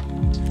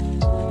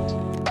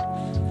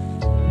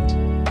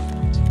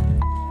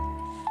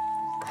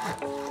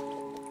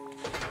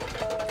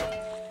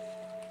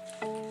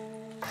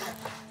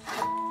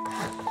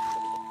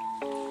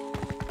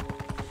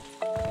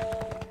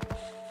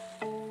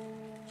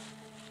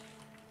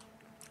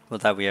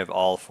 With that, we have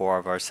all four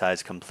of our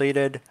sides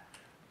completed.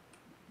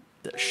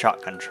 The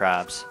shotgun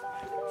traps.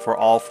 For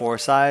all four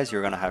sides,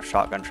 you're going to have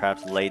shotgun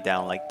traps laid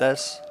down like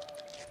this.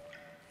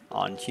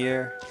 On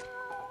here.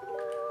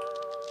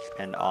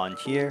 And on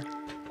here.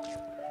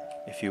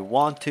 If you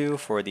want to,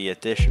 for the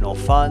additional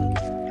fun,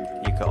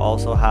 you could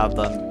also have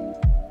them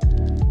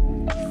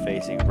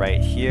facing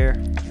right here.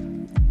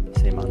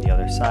 Same on the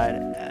other side.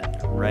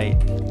 And right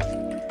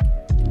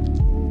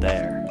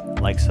there.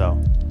 Like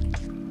so.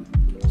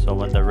 So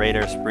when the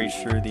raiders breach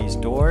through these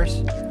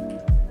doors,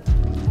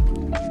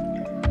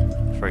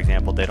 for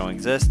example, they don't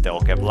exist, they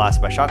will get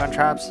blasted by shotgun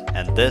traps,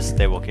 and this,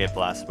 they will get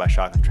blasted by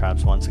shotgun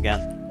traps once again.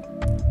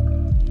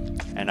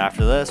 And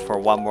after this, for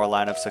one more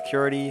line of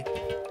security,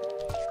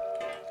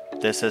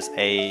 this is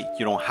you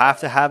don't have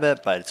to have it,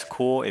 but it's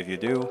cool if you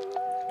do.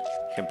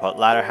 You can put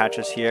ladder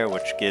hatches here,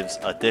 which gives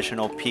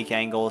additional peek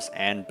angles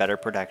and better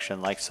protection,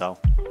 like so.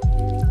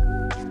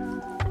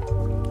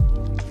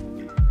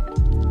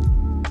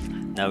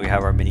 Now we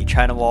have our mini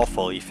China wall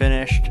fully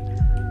finished.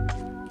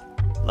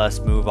 let's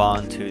move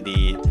on to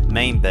the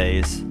main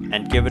base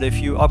and give it a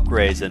few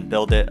upgrades and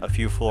build it a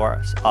few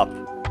floors up.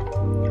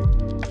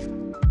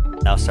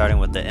 Now starting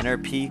with the inner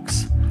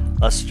peaks,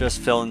 let's just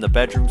fill in the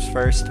bedrooms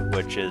first,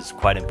 which is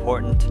quite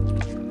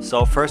important.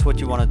 So first what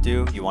you want to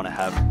do, you want to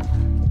have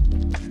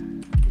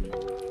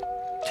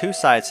 2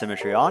 side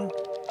symmetry on,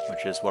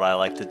 which is what I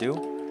like to do.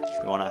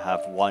 You want to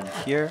have 1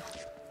 here,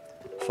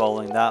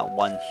 following that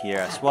 1 here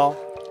as well.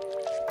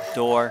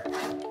 Door,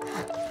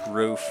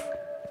 roof,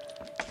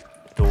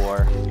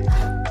 door,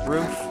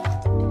 roof.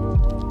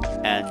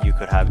 And you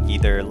could have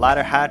either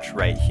ladder hatch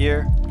right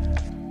here.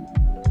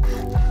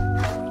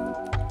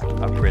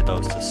 Upgrade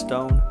those to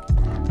stone.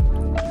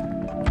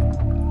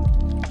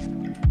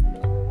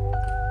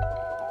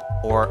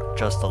 Or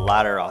just a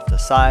ladder off the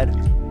side.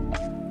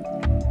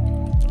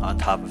 On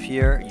top of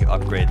here, you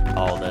upgrade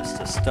all this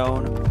to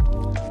stone.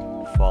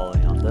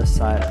 Following on this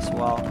side as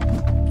well.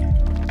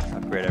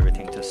 Upgrade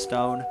everything to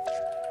stone.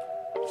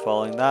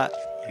 Following that,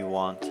 you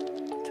want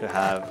to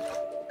have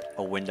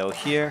a window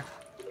here,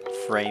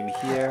 frame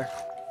here,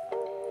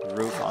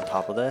 roof on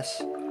top of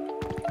this.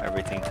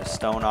 Everything to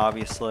stone,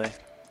 obviously.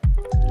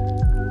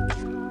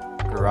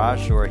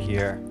 Garage door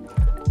here,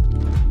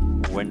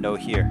 window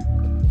here.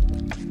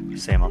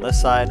 Same on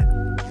this side.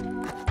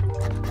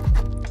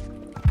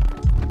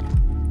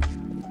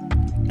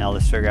 Now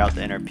let's figure out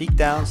the inner peak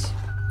downs.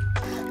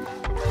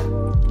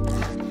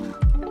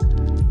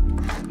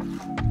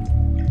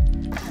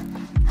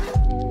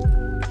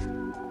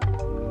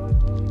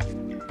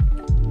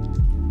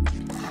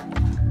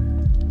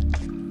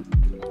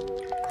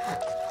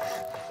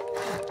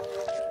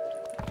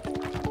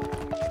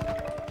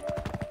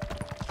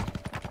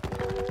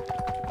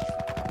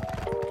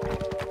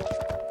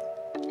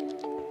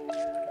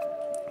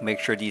 Make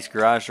sure these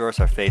garage doors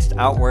are faced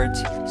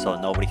outwards so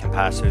nobody can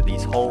pass through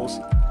these holes.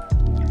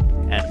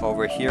 And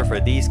over here for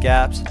these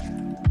gaps,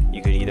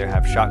 you could either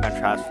have shotgun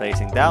traps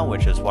facing down,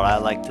 which is what I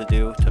like to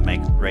do to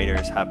make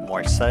raiders have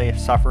more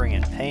suffering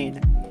and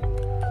pain,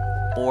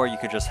 or you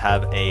could just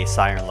have a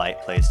siren light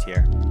placed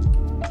here.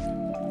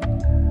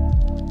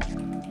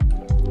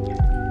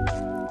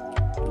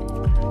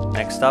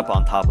 Next up,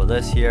 on top of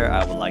this here,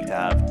 I would like to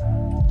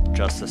have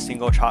just a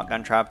single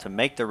shotgun trap to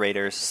make the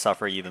raiders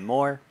suffer even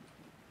more.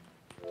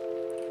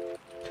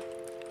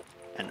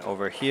 And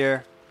over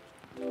here,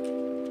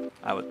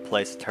 I would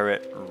place a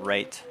turret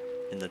right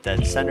in the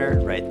dead center,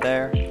 right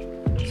there.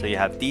 So you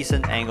have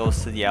decent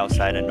angles to the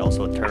outside and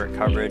also turret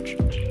coverage.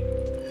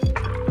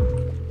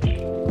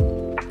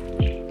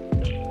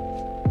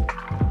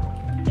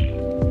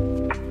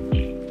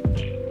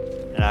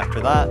 And after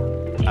that,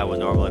 I would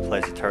normally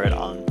place a turret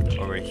on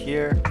over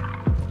here.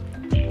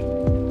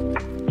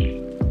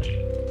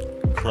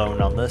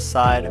 Clone on this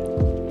side.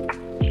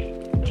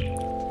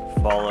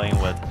 Following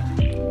with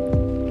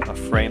a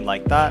frame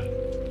like that,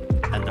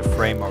 and the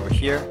frame over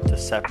here to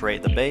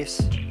separate the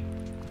base.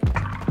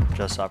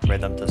 Just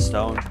upgrade them to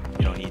stone.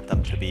 You don't need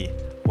them to be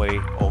way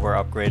over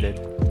upgraded.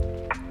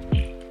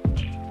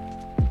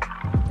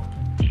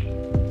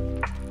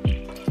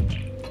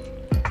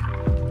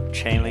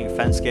 Chain link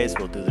fence gates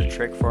will do the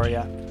trick for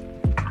you.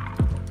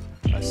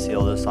 Let's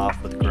seal this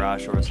off with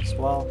garage doors as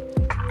well.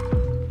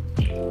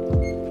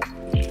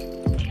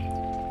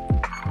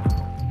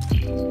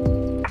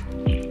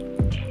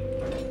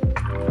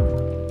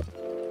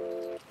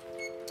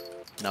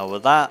 Now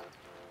with that,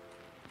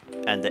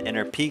 and the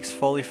inner peaks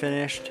fully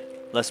finished,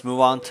 let's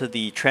move on to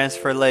the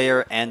transfer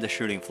layer and the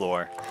shooting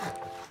floor.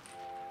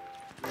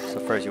 So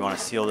first you want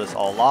to seal this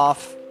all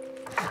off.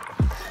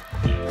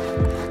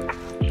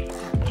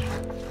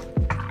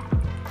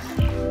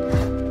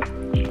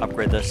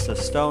 Upgrade this to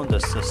stone,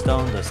 this to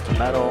stone, this to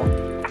metal.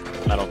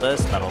 Metal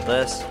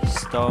this,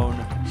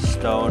 stone,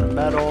 stone,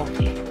 metal.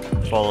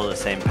 Follow the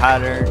same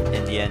pattern.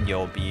 In the end,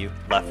 you'll be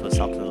left with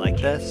something like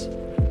this.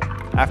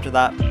 After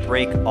that,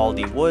 break all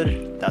the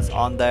wood that's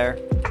on there.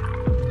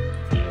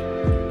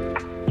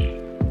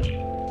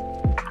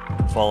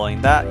 Following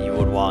that, you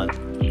would want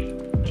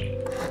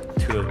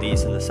 2 of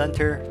these in the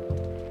center.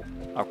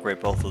 Upgrade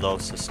both of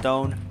those to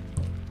stone.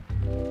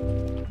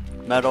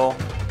 Metal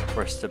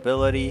for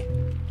stability.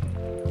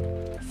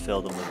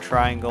 Fill them with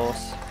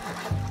triangles.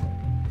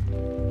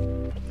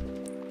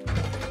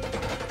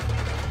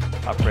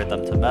 Upgrade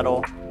them to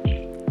metal.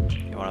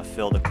 You want to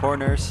fill the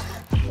corners.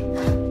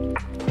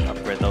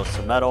 Upgrade those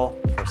to metal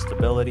for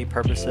stability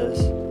purposes.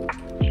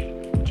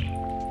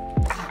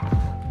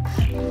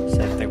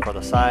 Same thing for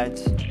the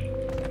sides.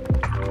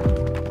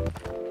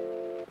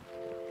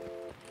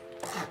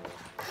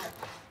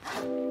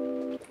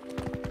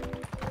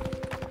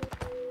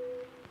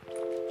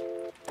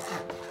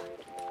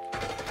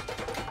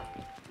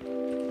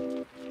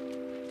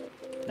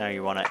 Now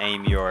you want to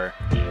aim your...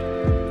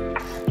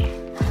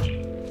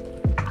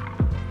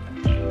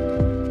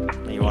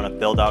 You want to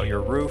build out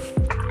your roof.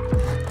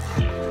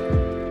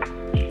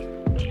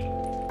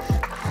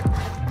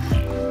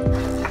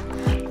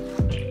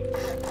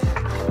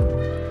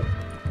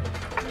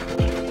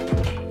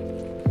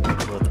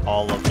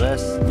 All of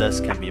this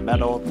can be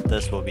metal,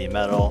 this will be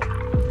metal,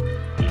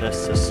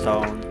 this to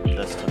stone,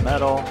 this to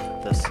metal,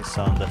 this to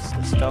stone, this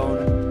to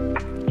stone.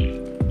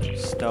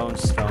 Stone,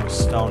 stone,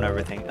 stone,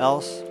 everything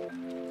else.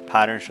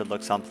 Pattern should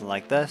look something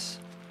like this.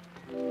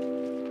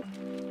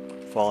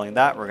 Following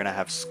that, we're gonna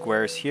have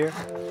squares here.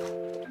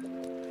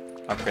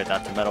 Upgrade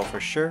that to metal for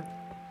sure.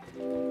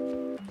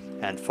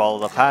 And follow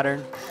the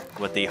pattern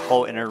with the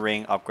whole inner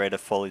ring upgraded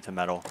fully to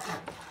metal.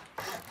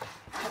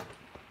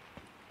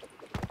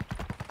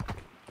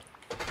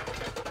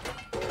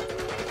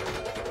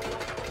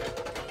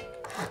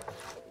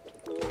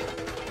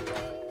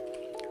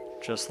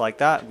 Just like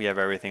that, we have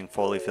everything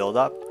fully filled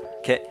up.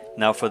 Okay,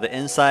 now for the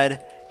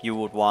inside, you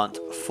would want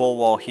full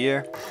wall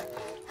here.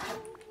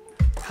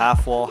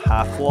 Half wall,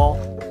 half wall.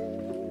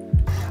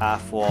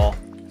 Half wall,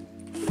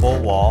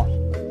 full wall.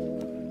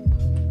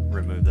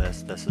 Remove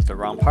this. This is the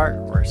wrong part.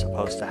 We're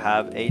supposed to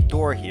have a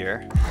door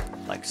here,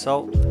 like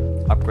so.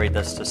 Upgrade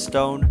this to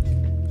stone.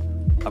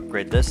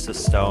 Upgrade this to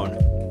stone.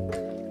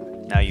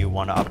 Now you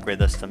want to upgrade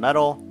this to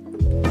metal,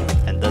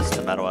 and this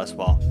to metal as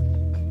well.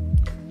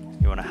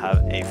 You want to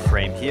have a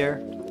frame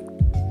here.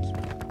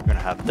 You're going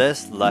to have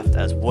this left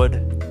as wood.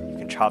 You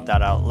can chop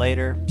that out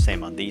later.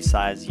 Same on these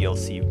sides.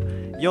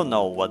 You'll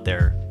know what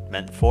they're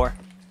meant for.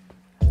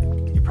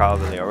 You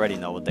probably already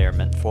know what they are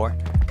meant for.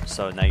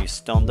 So now you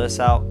stone this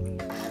out.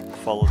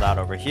 Follow that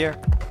over here.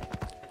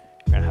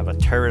 You're going to have a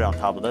turret on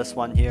top of this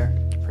one here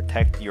to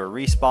protect your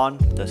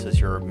respawn. This is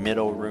your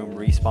middle room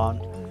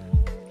respawn.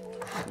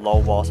 Low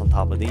walls on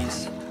top of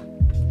these.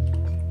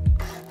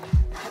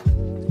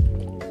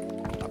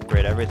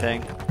 Upgrade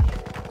everything.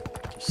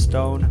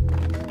 Stone.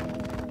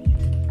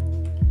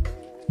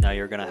 Now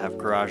you're gonna have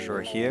garage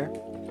door here.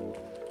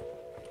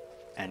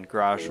 And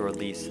garage door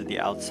leads to the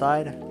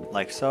outside,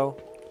 like so.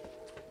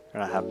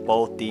 You're gonna have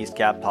both these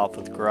gap off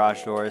with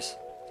garage doors.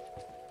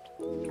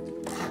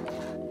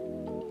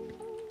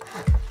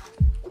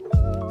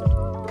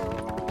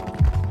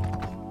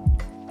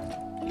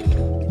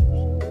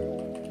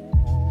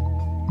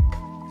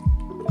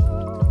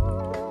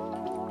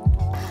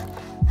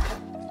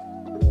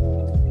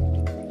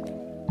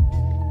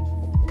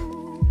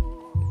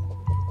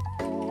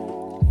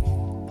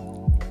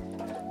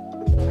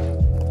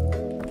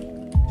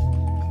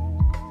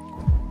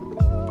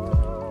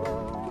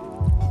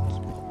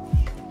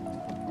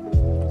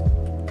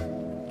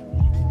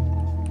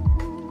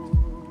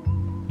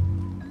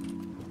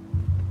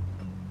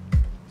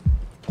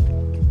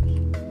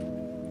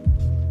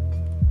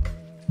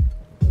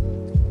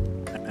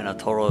 A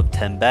total of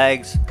 10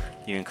 bags.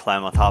 You can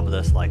climb on top of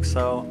this like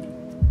so.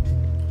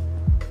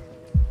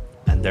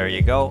 And there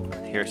you go.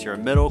 Here's your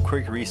middle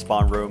quick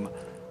respawn room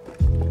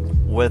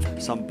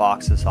with some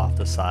boxes off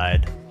the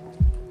side.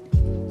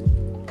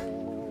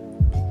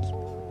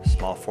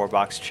 Small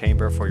 4-box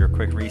chamber for your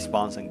quick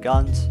respawns and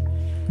guns.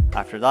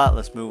 After that,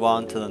 let's move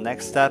on to the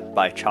next step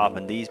by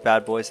chopping these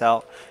bad boys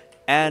out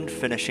and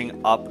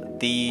finishing up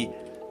the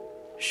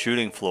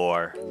shooting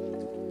floor.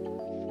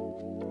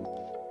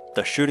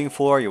 The shooting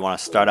floor, you want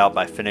to start out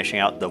by finishing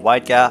out the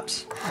wide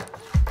gaps.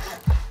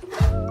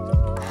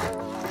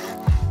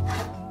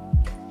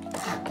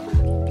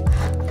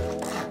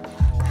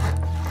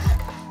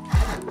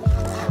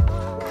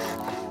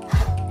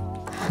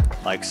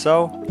 Like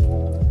so.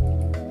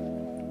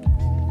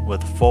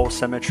 With full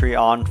symmetry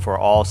on for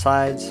all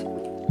sides.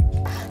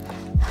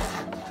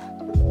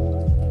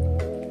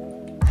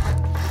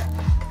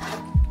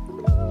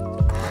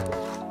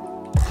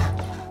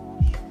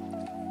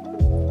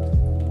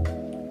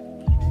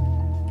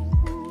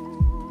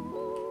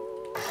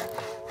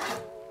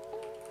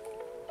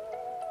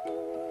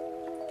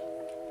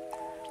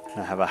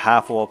 I have a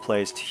half wall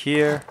placed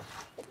here,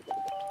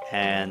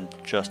 and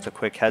just a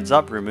quick heads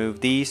up, remove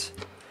these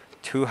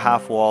 2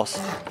 half walls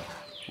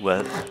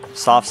with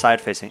soft side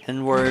facing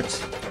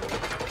inwards.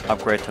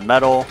 Upgrade to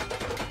metal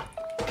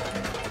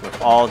with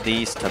all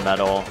these to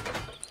metal,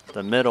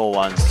 the middle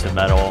ones to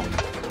metal,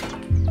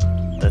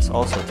 this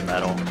also to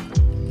metal,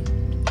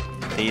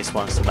 these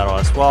ones to metal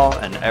as well,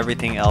 and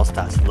everything else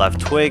that's left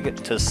twig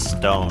to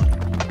stone.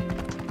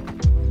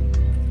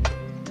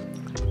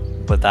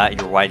 With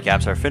that, your wide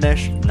gaps are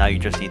finished. Now you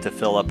just need to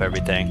fill up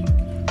everything.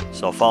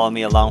 So follow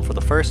me along for the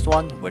first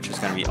one, which is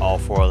going to be all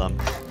 4 of them.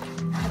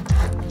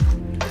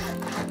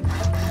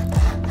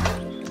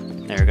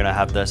 Now you're going to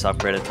have this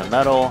upgraded to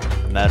metal,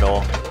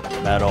 metal,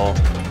 metal,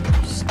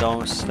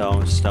 stone,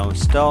 stone, stone,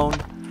 stone.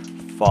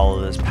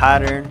 Follow this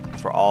pattern.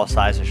 For all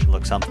sides, it should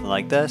look something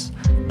like this.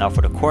 Now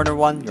for the corner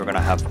one, you're going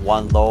to have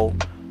 1 low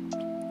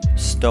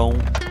stone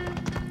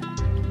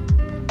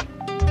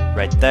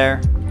right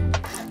there.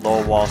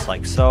 Low walls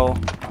like so.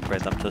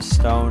 Upgrade them to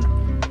stone.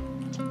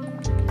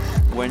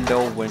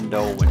 Window,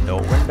 window,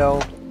 window, window.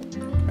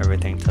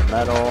 Everything to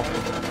metal.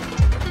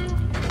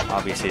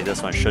 Obviously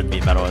this one should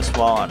be metal as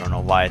well. I don't know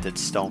why I did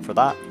stone for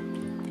that.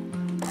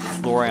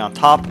 Flooring on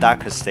top, that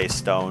could stay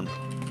stone.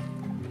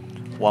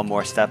 One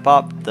more step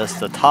up. This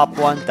is the top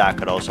one. That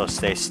could also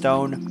stay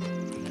stone.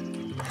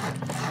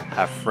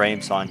 Have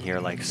frames on here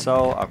like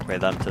so.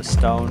 Upgrade them to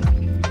stone.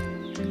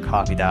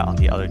 Copy that on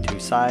the other 2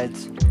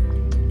 sides.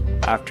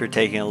 After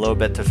taking a little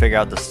bit to figure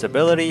out the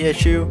stability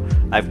issue,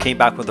 I've came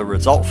back with a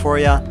result for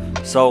you.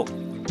 So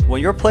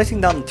when you're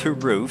placing down 2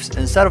 roofs,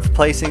 instead of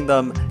placing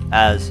them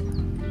as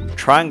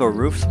triangle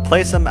roofs,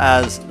 place them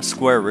as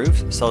square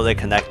roofs so they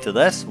connect to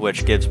this,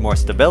 which gives more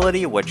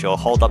stability, which will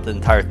hold up the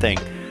entire thing.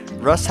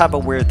 Rusts have a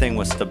weird thing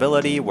with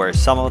stability where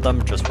some of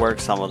them just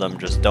work, some of them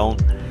just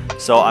don't.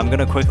 So I'm going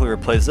to quickly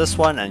replace this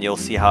one and you'll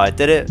see how I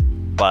did it,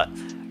 but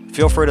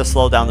feel free to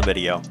slow down the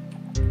video.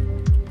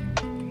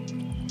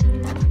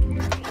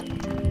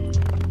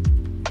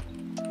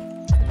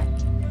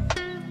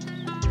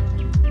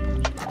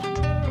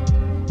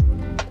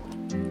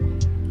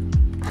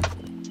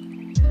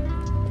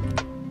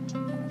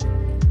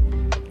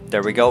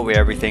 There we go, we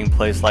have everything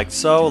placed like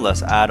so.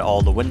 Let's add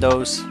all the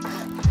windows.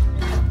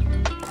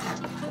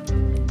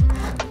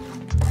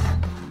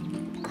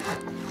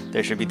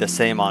 They should be the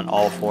same on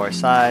all 4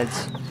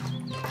 sides.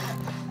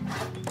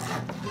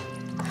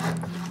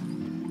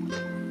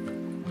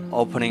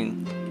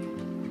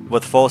 Opening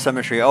with full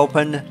symmetry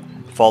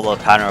open, follow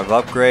the pattern of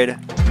upgrade.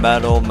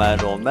 Metal,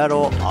 metal,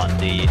 metal on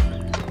the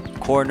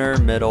corner,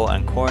 middle,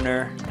 and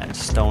corner, and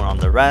stone on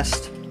the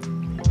rest.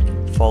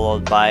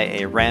 Followed by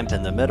a ramp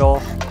in the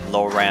middle.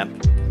 Low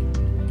ramp,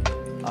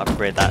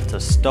 upgrade that to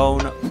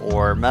stone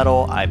or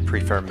metal. I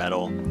prefer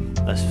metal.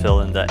 Let's fill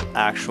in the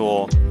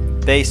actual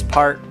base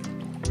part.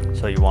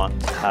 So you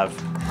want to have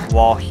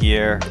wall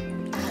here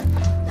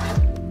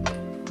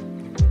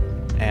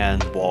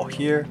and wall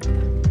here.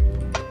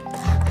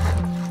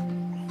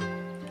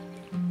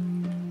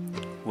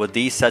 With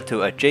these set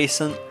to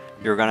adjacent,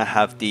 you're gonna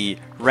have the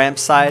ramp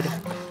side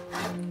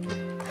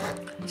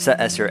set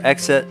as your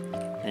exit,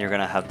 and you're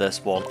gonna have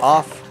this walled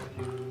off.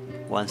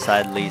 One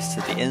side leads to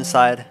the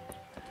inside,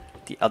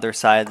 the other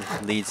side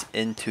leads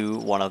into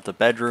one of the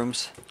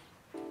bedrooms.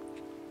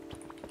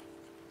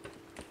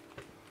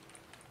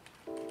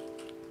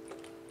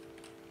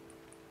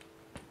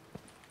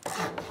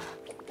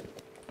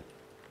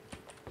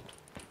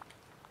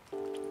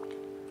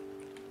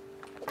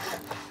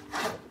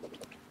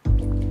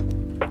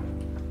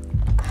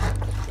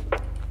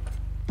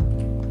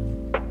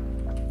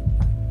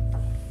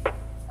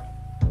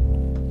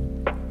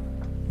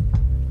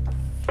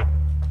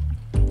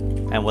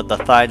 And with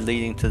the side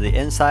leading to the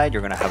inside,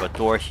 you're going to have a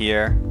door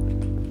here,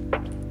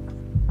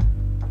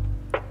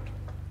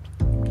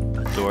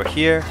 a door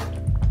here,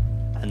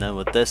 and then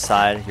with this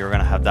side, you're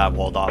going to have that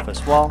walled off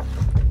as well.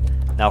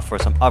 Now for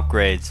some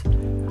upgrades,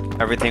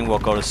 everything will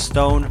go to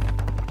stone.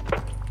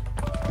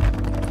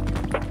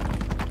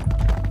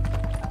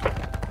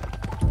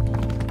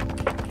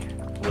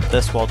 With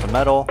this wall to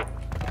metal.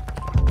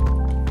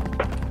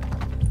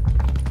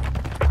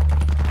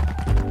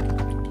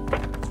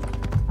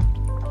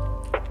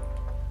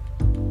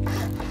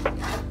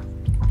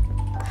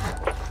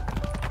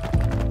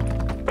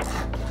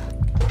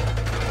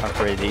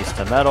 Upgrade these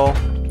to metal.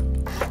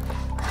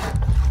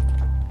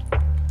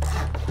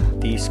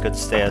 These could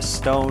stay as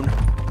stone.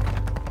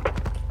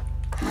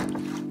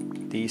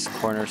 These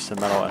corners to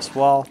metal as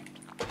well.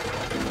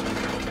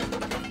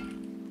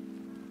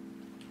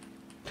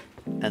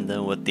 And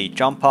then with the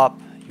jump up,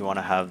 you want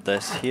to have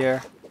this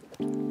here.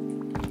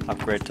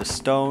 Upgrade to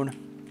stone.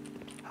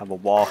 Have a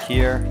wall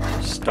here,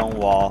 stone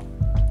wall,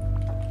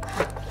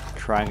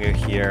 triangle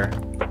here,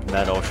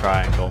 metal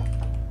triangle.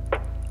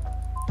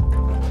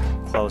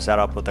 Close that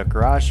up with a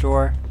garage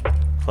door.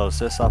 Close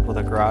this up with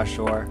a garage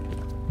door.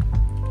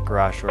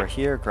 Garage door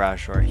here,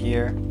 garage door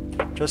here.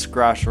 Just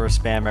garage door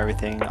spam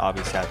everything.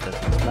 Obviously I have this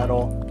is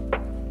metal.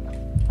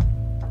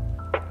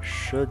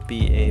 Should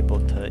be able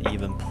to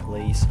even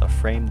place a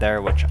frame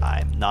there, which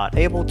I'm not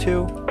able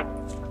to.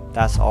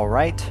 That's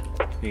alright.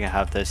 You can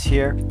have this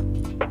here.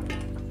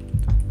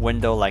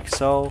 Window like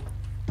so.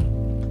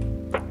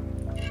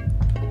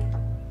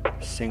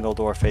 Single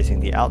door facing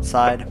the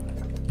outside.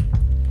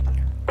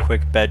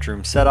 Quick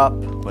bedroom setup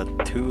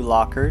with 2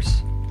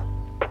 lockers.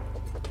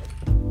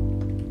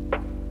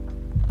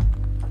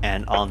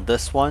 And on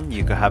this one,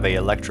 you could have an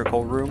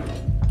electrical room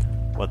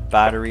with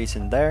batteries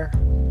in there.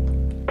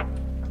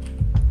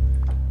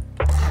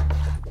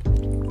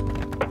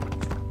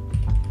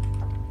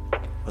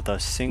 With a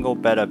single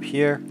bed up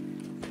here.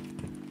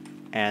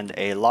 And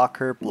a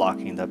locker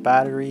blocking the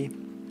battery.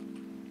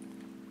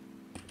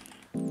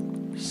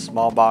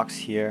 Small box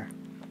here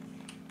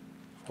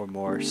for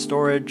more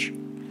storage.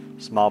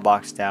 Small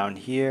box down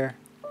here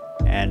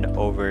and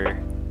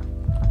over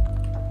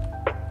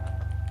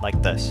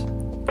like this.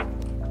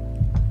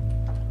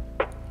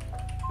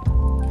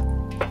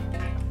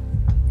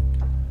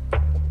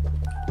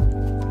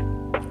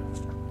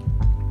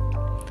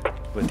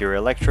 With your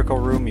electrical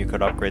room, you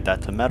could upgrade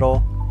that to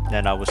metal.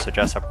 Then I would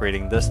suggest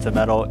upgrading this to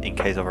metal in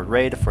case of a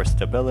raid for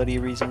stability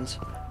reasons.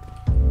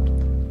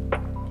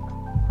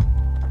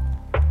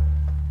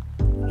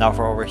 Now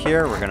for over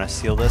here, we're gonna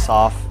seal this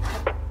off.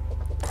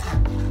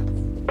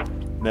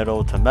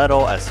 Middle to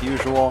metal as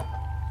usual,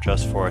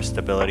 just for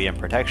stability and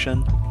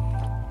protection.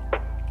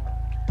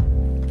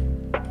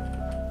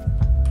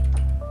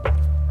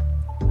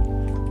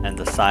 And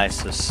the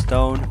sides to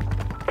stone.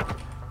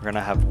 We're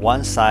gonna have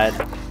one side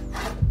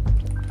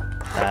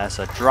That's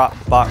a drop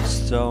box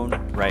zone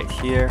right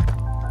here.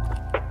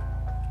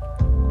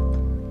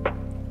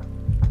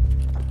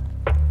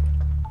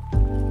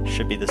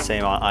 Should be the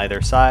same on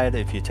either side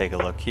if you take a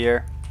look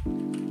here.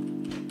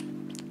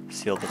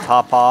 Seal the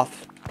top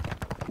off.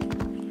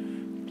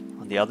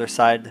 On the other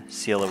side,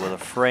 seal it with a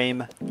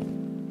frame.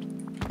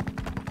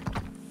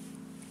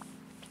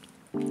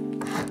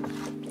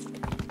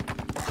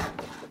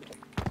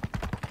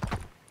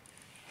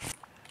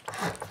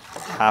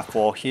 Half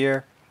wall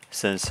here.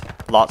 Since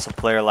lots of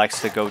player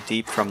likes to go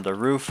deep from the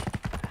roof,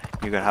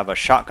 you can have a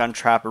shotgun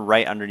trap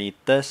right underneath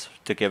this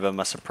to give them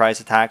a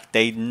surprise attack.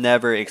 They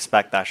never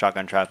expect that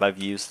shotgun trap. I've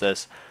used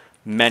this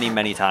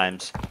many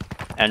times.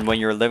 And when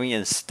you're living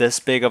in this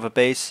big of a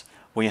base,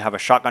 when you have a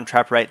shotgun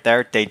trap right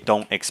there, they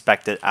don't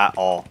expect it at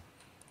all.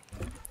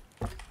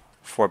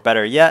 For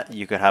better yet,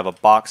 you could have a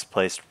box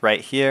placed right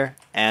here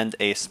and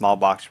a small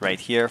box right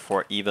here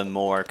for even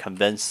more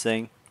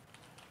convincing.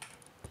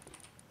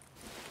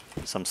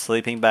 Some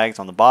sleeping bags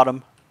on the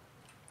bottom.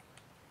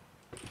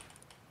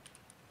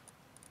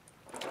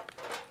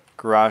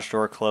 Garage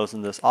door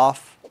closing this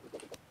off.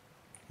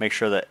 Make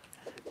sure that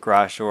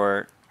garage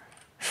door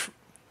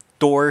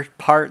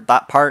part,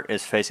 that part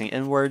is facing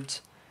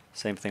inwards.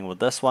 Same thing with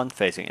this one,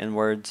 facing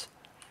inwards.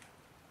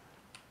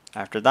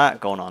 After that,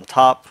 going on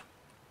top.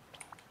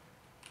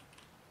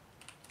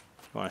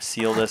 You want to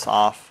seal this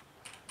off.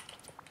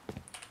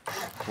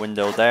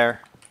 Window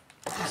there.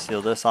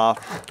 Seal this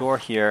off. Door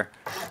here.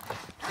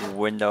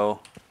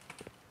 Window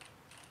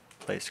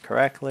placed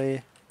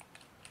correctly.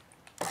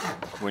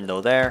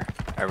 Window there.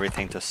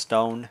 Everything to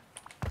stone.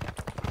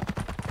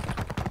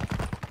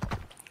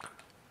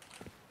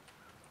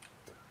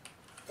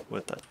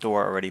 With the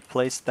door already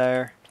placed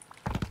there.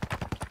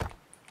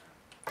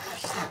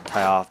 Just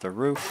tie off the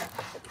roof.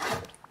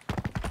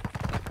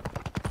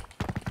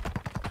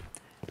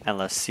 And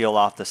let's seal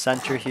off the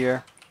center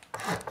here.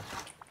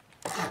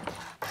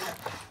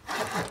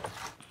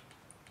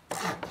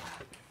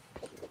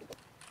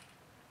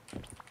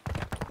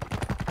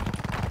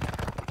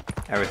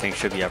 Everything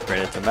should be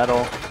upgraded to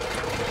metal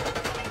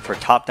for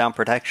top-down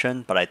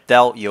protection, but I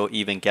doubt you'll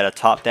even get a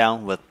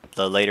top-down with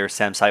the later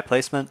SAM site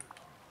placement.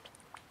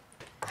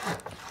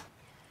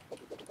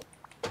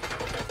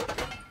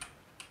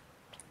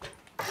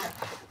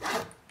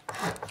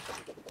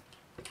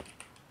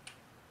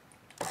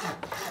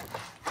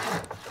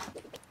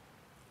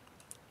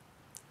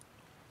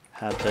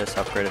 Have this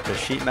upgraded to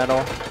sheet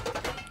metal.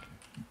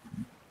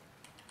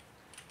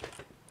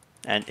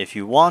 And if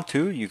you want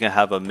to, you can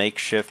have a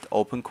makeshift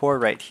open core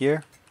right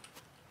here.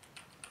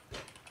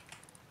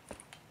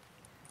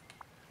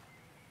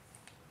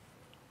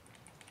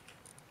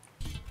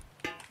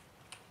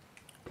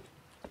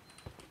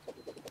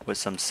 With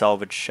some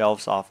salvage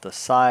shelves off the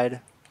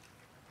side.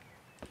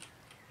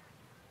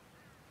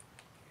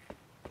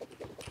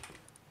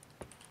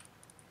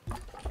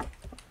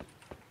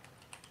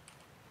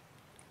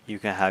 You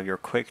can have your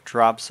quick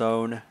drop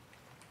zone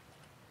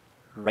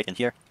right in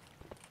here.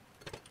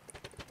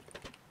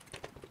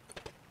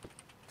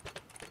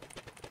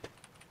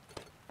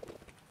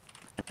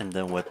 And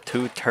then with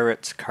 2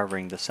 turrets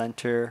covering the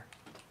center,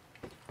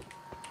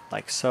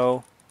 like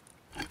so.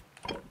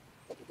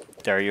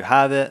 There you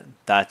have it.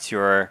 That's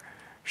your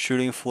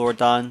shooting floor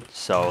done.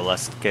 So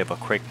let's give a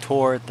quick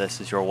tour. This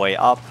is your way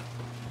up,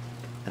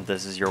 and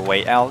this is your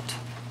way out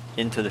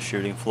into the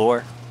shooting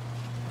floor.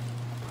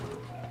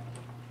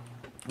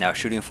 Now,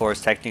 shooting floor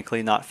is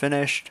technically not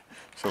finished,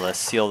 so let's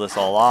seal this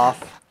all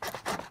off.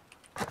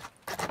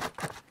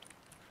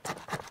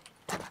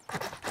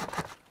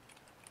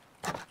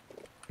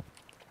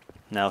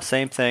 Now,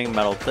 same thing,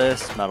 metal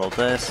this, metal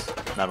this,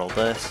 metal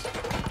this,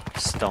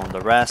 stone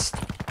the rest.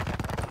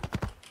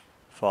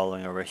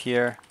 Following over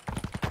here.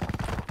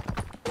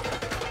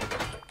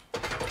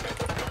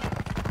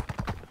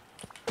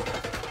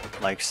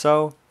 Like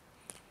so.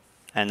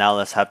 And now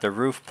let's have the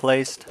roof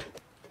placed.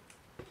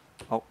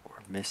 Oh, we're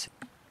missing.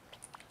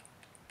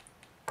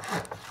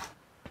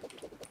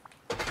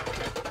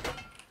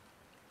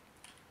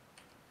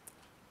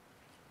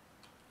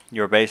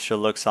 Your base should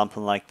look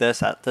something like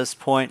this at this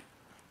point.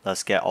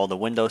 Let's get all the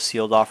windows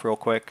sealed off real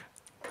quick.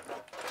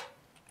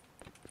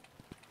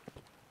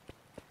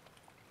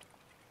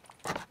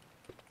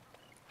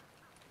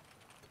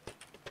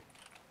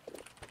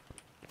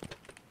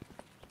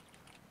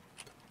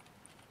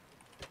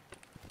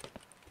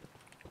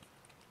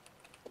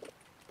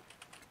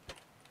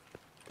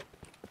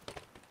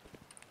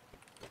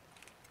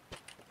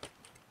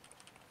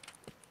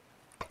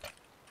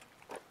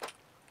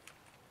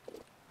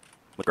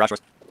 With garage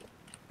doors.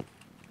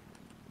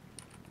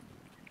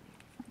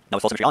 Now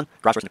with full symmetry on,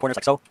 garage doors in the corners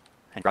like so,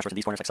 and garage doors in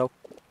these corners like so.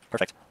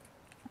 Perfect.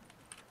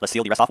 Let's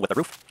seal the rest off with the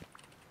roof.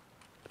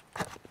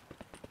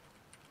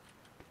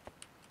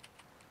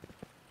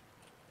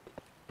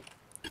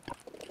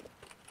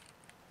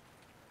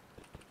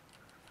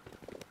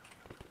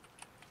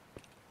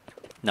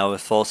 Now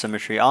with full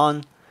symmetry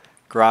on,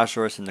 garage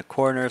doors in the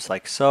corners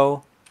like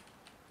so,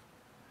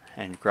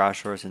 and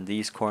garage doors in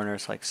these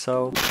corners like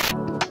so.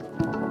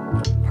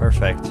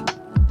 Perfect.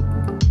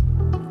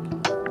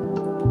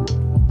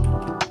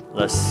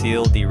 Let's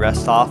seal the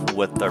rest off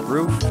with the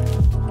roof.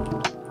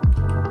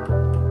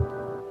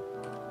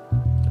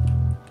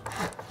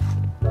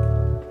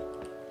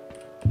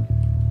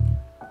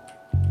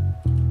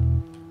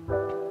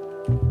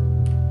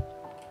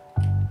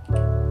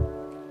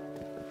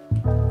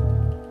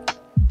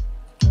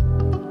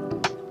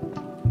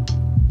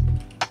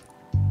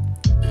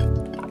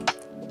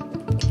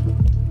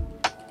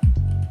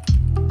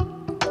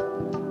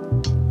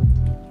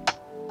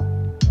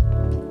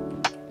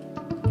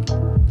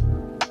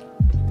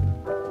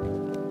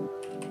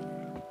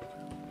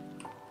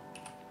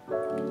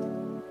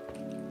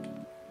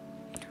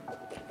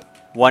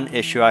 One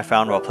issue I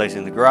found while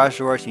placing the garage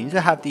doors, you need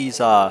to have these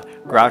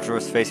garage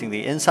doors facing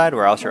the inside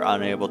or else you're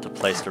unable to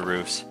place the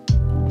roofs.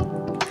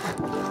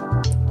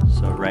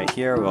 So right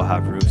here, we'll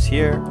have roofs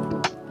here.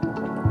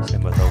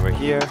 Same with over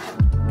here.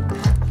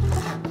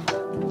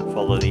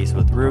 Follow these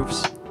with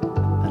roofs.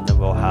 And then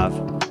we'll have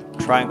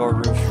triangle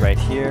roofs right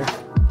here.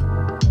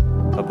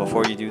 But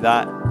before you do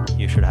that,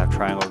 you should have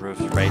triangle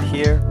roofs right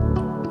here.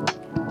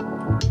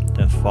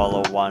 Then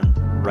follow one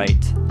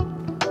right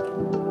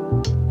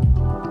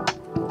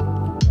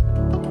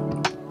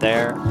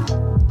there.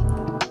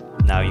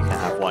 Now you can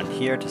have one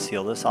here to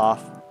seal this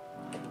off.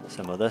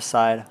 Same with this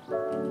side.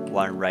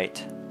 One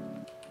right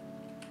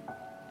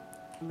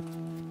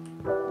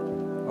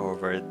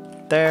over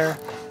there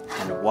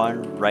and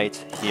one right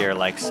here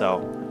like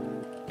so.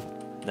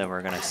 Then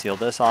we're gonna seal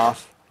this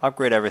off,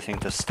 upgrade everything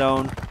to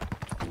stone.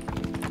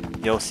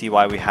 You'll see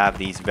why we have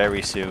these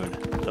very soon,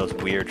 those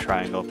weird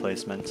triangle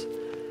placements.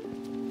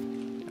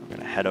 We're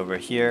gonna head over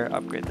here,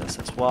 upgrade this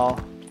as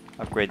well.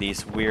 Upgrade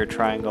these weird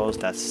triangles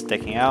that's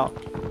sticking out.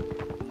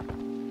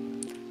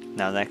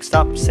 Now next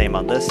up, same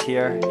on this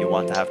here. You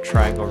want to have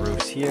triangle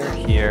roofs here,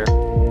 here,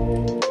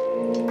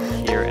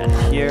 here, and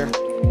here.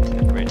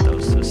 Upgrade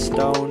those to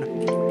stone.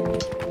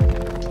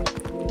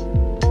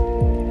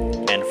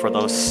 And for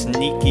those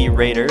sneaky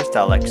raiders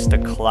that likes to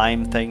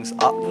climb things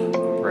up,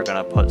 we're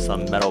gonna put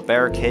some metal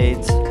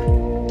barricades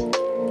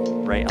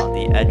right on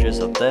the edges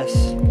of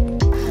this.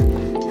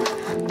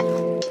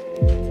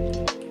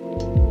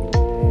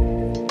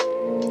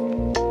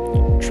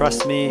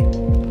 Trust me,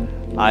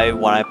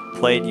 when I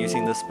played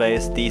using this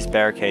base, these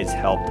barricades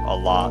helped a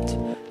lot.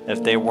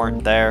 If they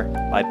weren't there,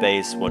 my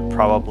base would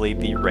probably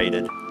be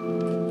raided.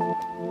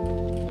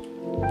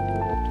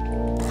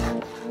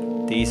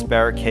 These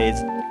barricades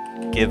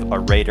give a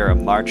raider a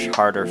much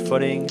harder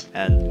footing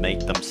and make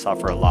them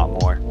suffer a lot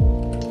more.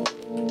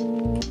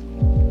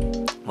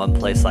 One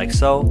place like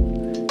so,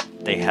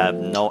 they have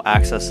no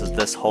access to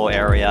this whole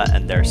area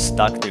and they're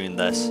stuck doing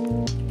this.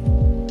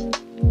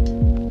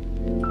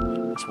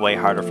 It's way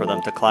harder for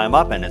them to climb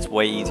up and it's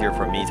way easier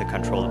for me to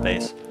control the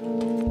base.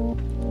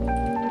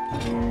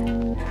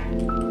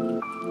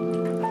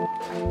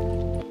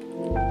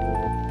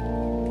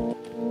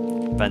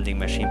 Vending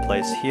machine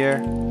placed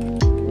here,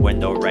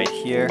 window right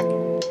here.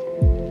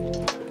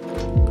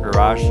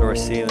 Garage door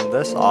sealing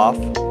this off.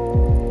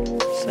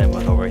 Same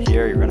with over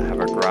here, you're gonna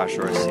have a garage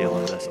door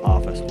sealing this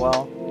off as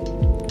well.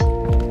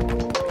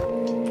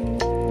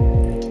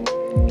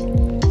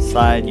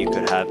 Side, you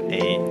could have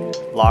a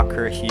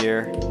locker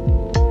here.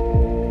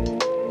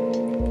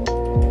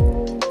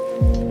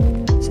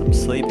 Some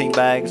sleeping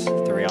bags,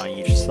 3 on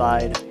each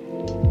side.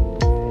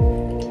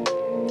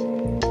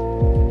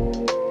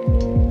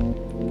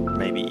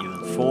 Maybe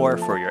even 4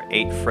 for your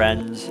 8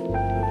 friends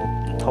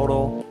in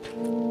total.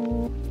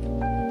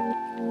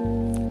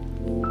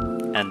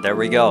 And there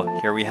we go,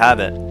 here we have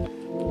it.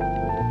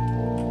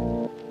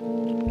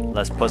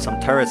 Let's put some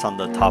turrets on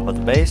the top of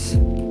the base.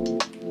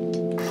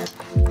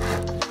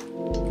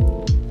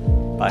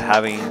 By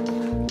having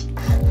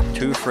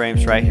 2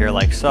 frames right here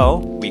like so,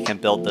 we can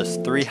build this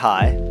 3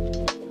 high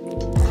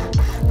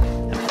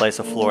and place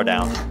a floor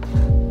down.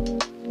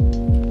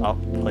 Oh,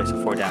 place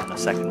a floor down, the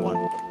second one.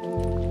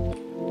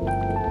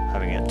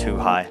 Having it 2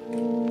 high.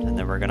 And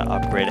then we're gonna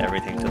upgrade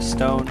everything to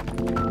stone.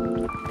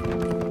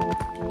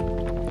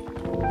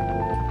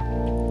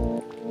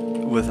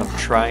 With some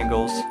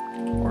triangles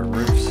or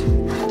roofs.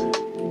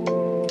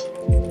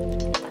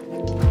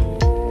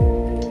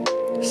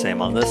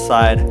 Same on this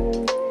side.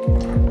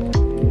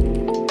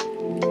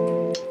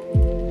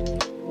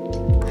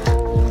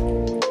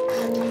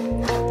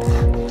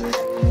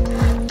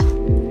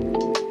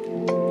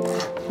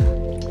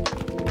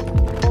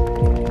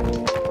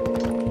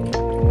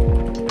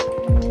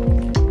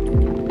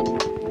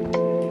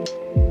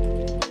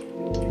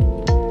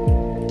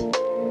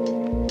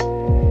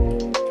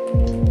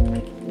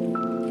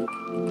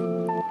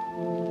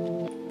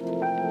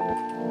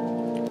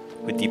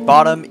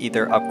 Bottom,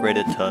 either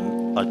upgraded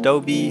to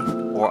Adobe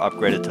or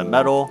upgraded to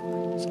metal.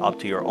 It's up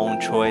to your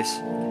own choice.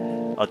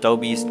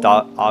 Adobe's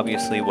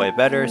obviously way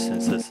better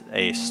since it's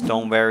a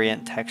stone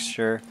variant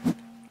texture,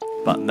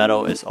 but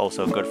metal is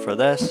also good for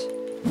this.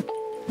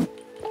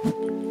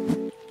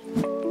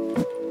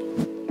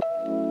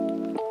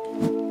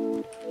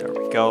 There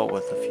we go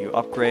with a few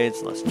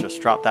upgrades. Let's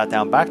just drop that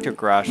down back to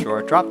garage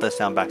door, drop this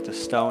down back to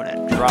stone,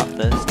 and drop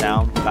this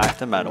down back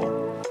to metal.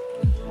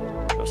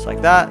 Just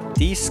like that.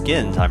 These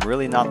skins, I'm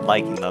really not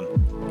liking them.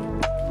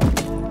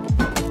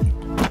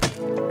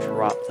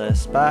 Drop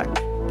this back.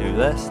 Do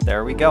this.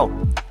 There we go.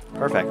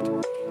 Perfect.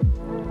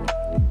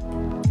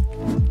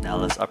 Now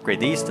let's upgrade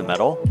these to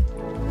metal,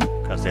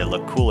 because they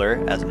look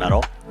cooler as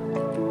metal.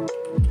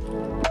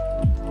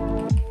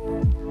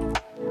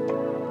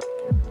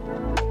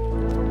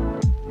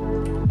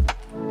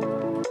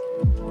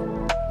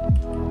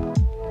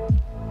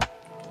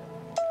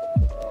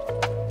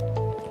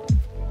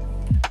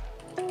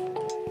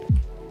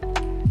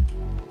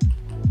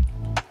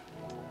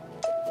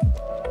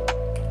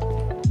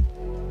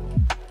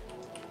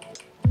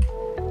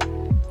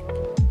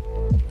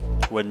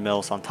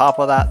 Windmills on top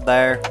of that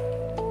there,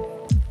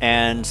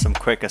 and some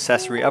quick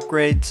accessory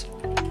upgrades.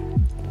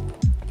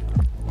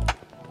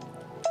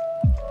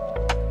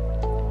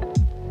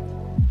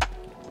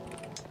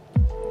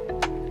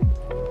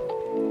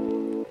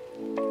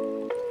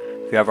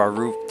 We have our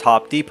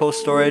rooftop depot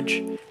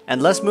storage,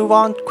 and let's move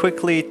on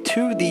quickly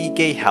to the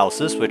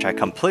gatehouses, which I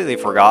completely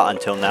forgot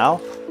until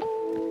now.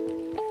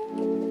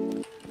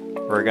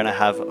 We're gonna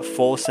have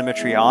full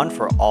symmetry on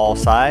for all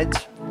sides.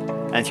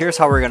 And here's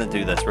how we're going to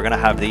do this. We're going to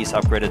have these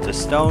upgraded to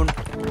stone.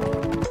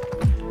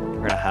 We're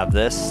going to have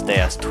this stay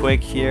as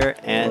twig here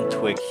and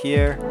twig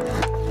here.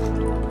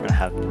 We're going to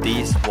have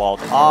these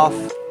walled off.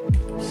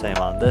 Same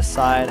on this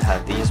side.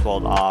 Have these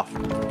walled off.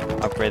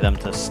 Upgrade them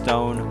to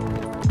stone.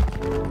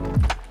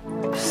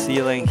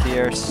 Ceiling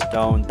here,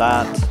 stone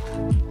that.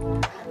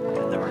 And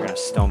then we're going to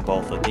stone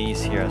both of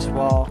these here as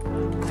well.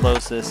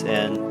 Close this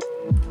in.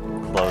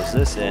 Close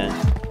this in.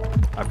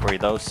 Upgrade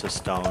those to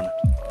stone.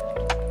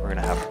 We're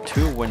gonna have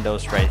 2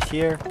 windows right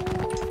here,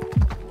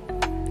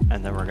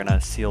 and then we're gonna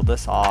seal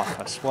this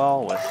off as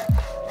well with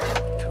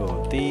 2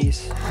 of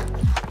these.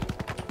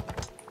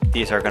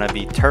 These are gonna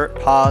be turret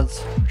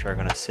pods, which are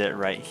gonna sit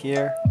right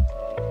here.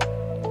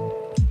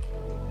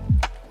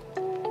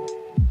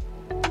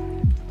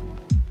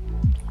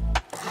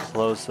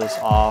 Close this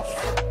off.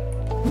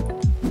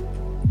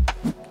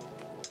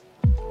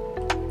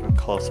 And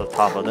close the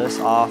top of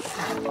this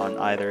off on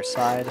either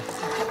side.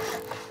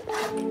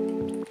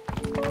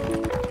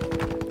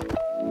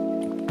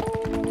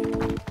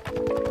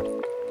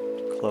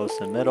 Close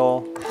the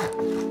middle,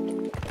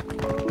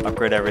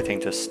 upgrade everything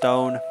to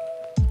stone,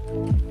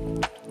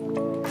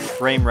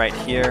 frame right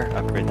here,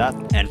 upgrade that.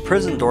 And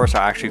prison doors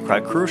are actually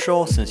quite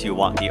crucial since you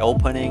want the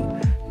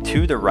opening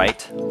to the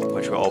right,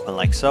 which will open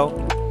like so.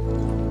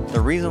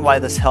 The reason why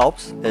this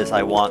helps is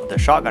I want the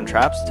shotgun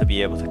traps to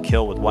be able to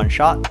kill with 1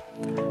 shot,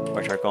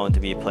 which are going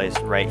to be placed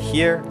right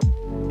here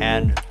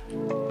and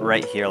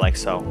right here like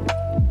so.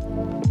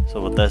 So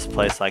with this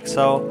placed like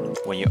so,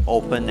 when you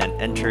open and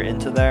enter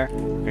into there,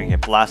 you're going to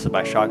get blasted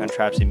by shotgun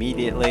traps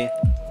immediately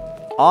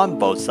on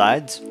both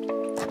sides.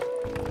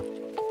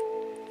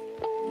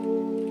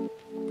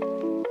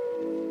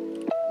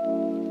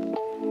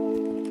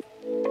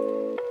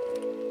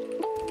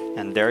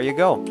 And there you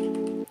go.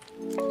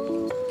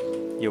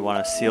 You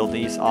want to seal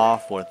these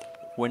off with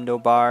window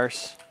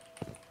bars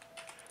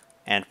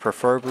and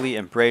preferably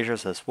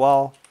embrasures as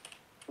well.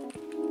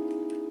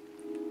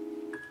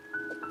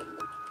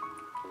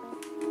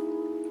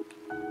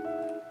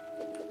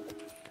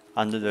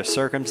 Under the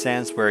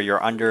circumstance where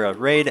you're under a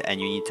raid and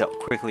you need to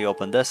quickly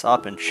open this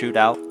up and shoot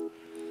out,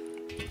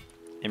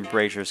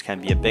 embrasures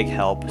can be a big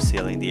help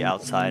sealing the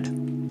outside.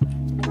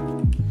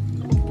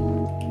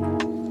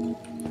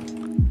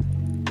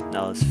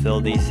 Now let's fill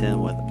these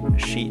in with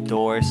sheet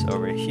doors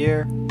over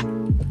here.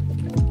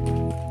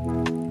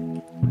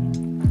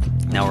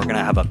 Now we're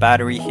gonna have a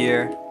battery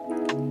here,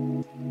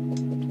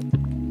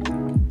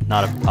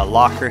 not a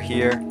locker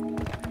here.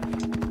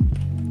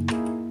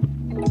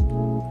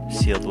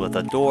 Sealed with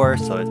a door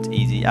so it's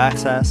easy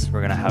access.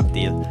 We're gonna have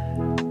the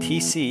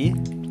TC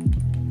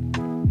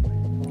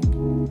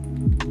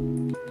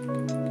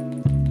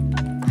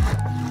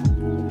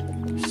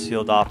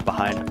sealed off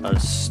behind a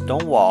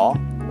stone wall,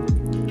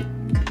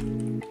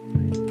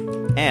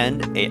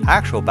 and an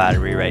actual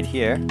battery right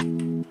here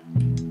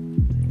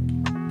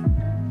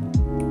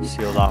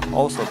sealed off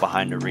also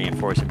behind a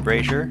reinforced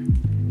embrasure.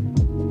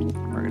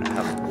 We're gonna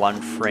have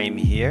 1 frame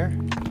here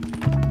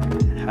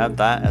and have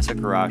that as a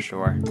garage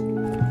door.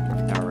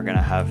 Now we're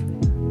gonna have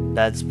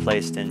beds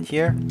placed in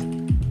here,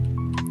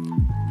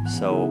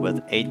 so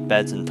with 8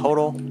 beds in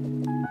total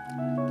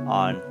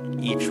on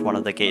each one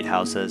of the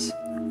gatehouses.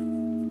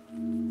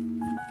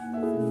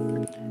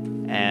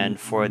 And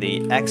for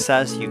the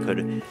excess, you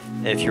could,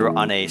 if you're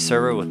on a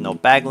server with no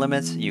bag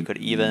limits, you could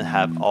even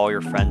have all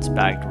your friends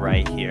bagged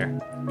right here.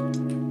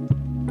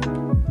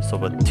 So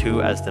with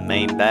 2 as the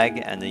main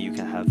bag, and then you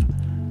can have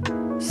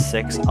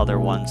 6 other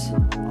ones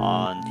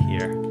on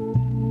here.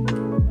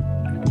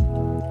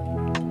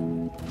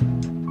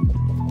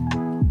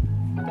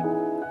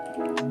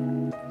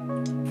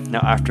 Now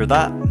after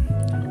that,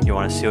 you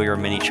want to seal your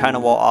mini China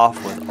wall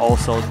off with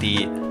also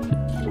the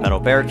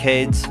metal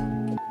barricades.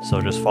 So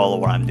just follow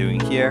what I'm doing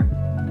here.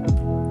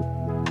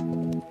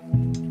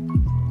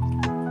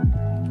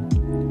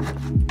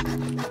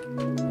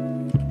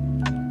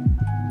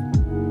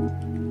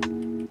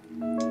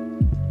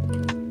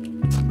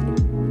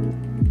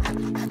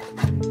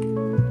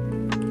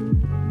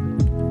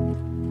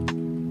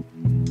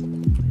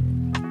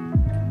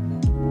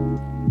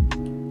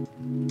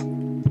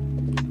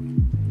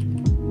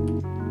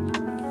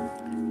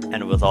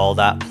 And with all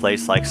that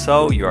placed like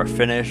so, you are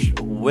finished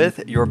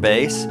with your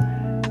base.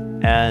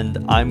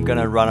 And I'm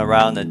gonna run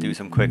around and do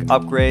some quick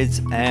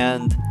upgrades.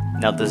 And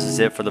now this is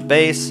it for the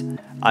base.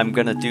 I'm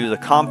gonna do the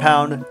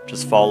compound,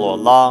 just follow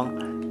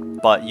along.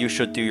 But you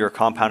should do your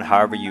compound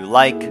however you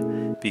like,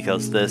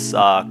 because this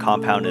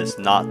compound is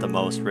not the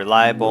most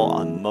reliable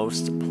on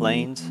most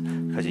planes,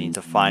 because you need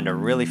to find a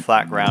really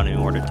flat ground in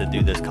order to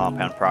do this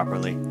compound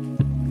properly.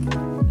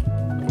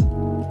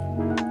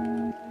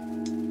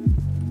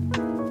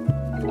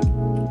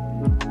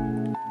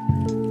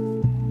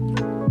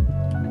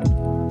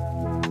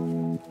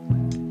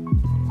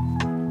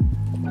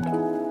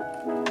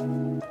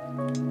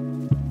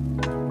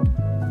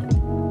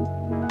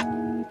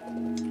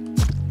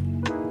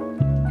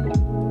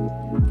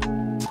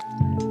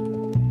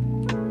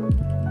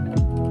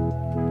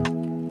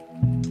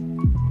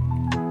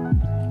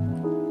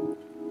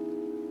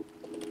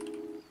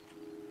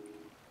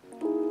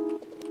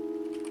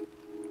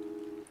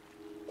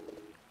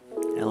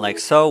 And like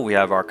so, we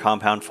have our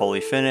compound fully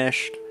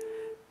finished.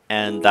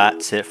 And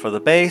that's it for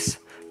the base.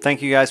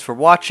 Thank you guys for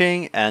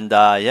watching, and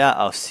yeah,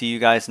 I'll see you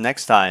guys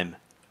next time.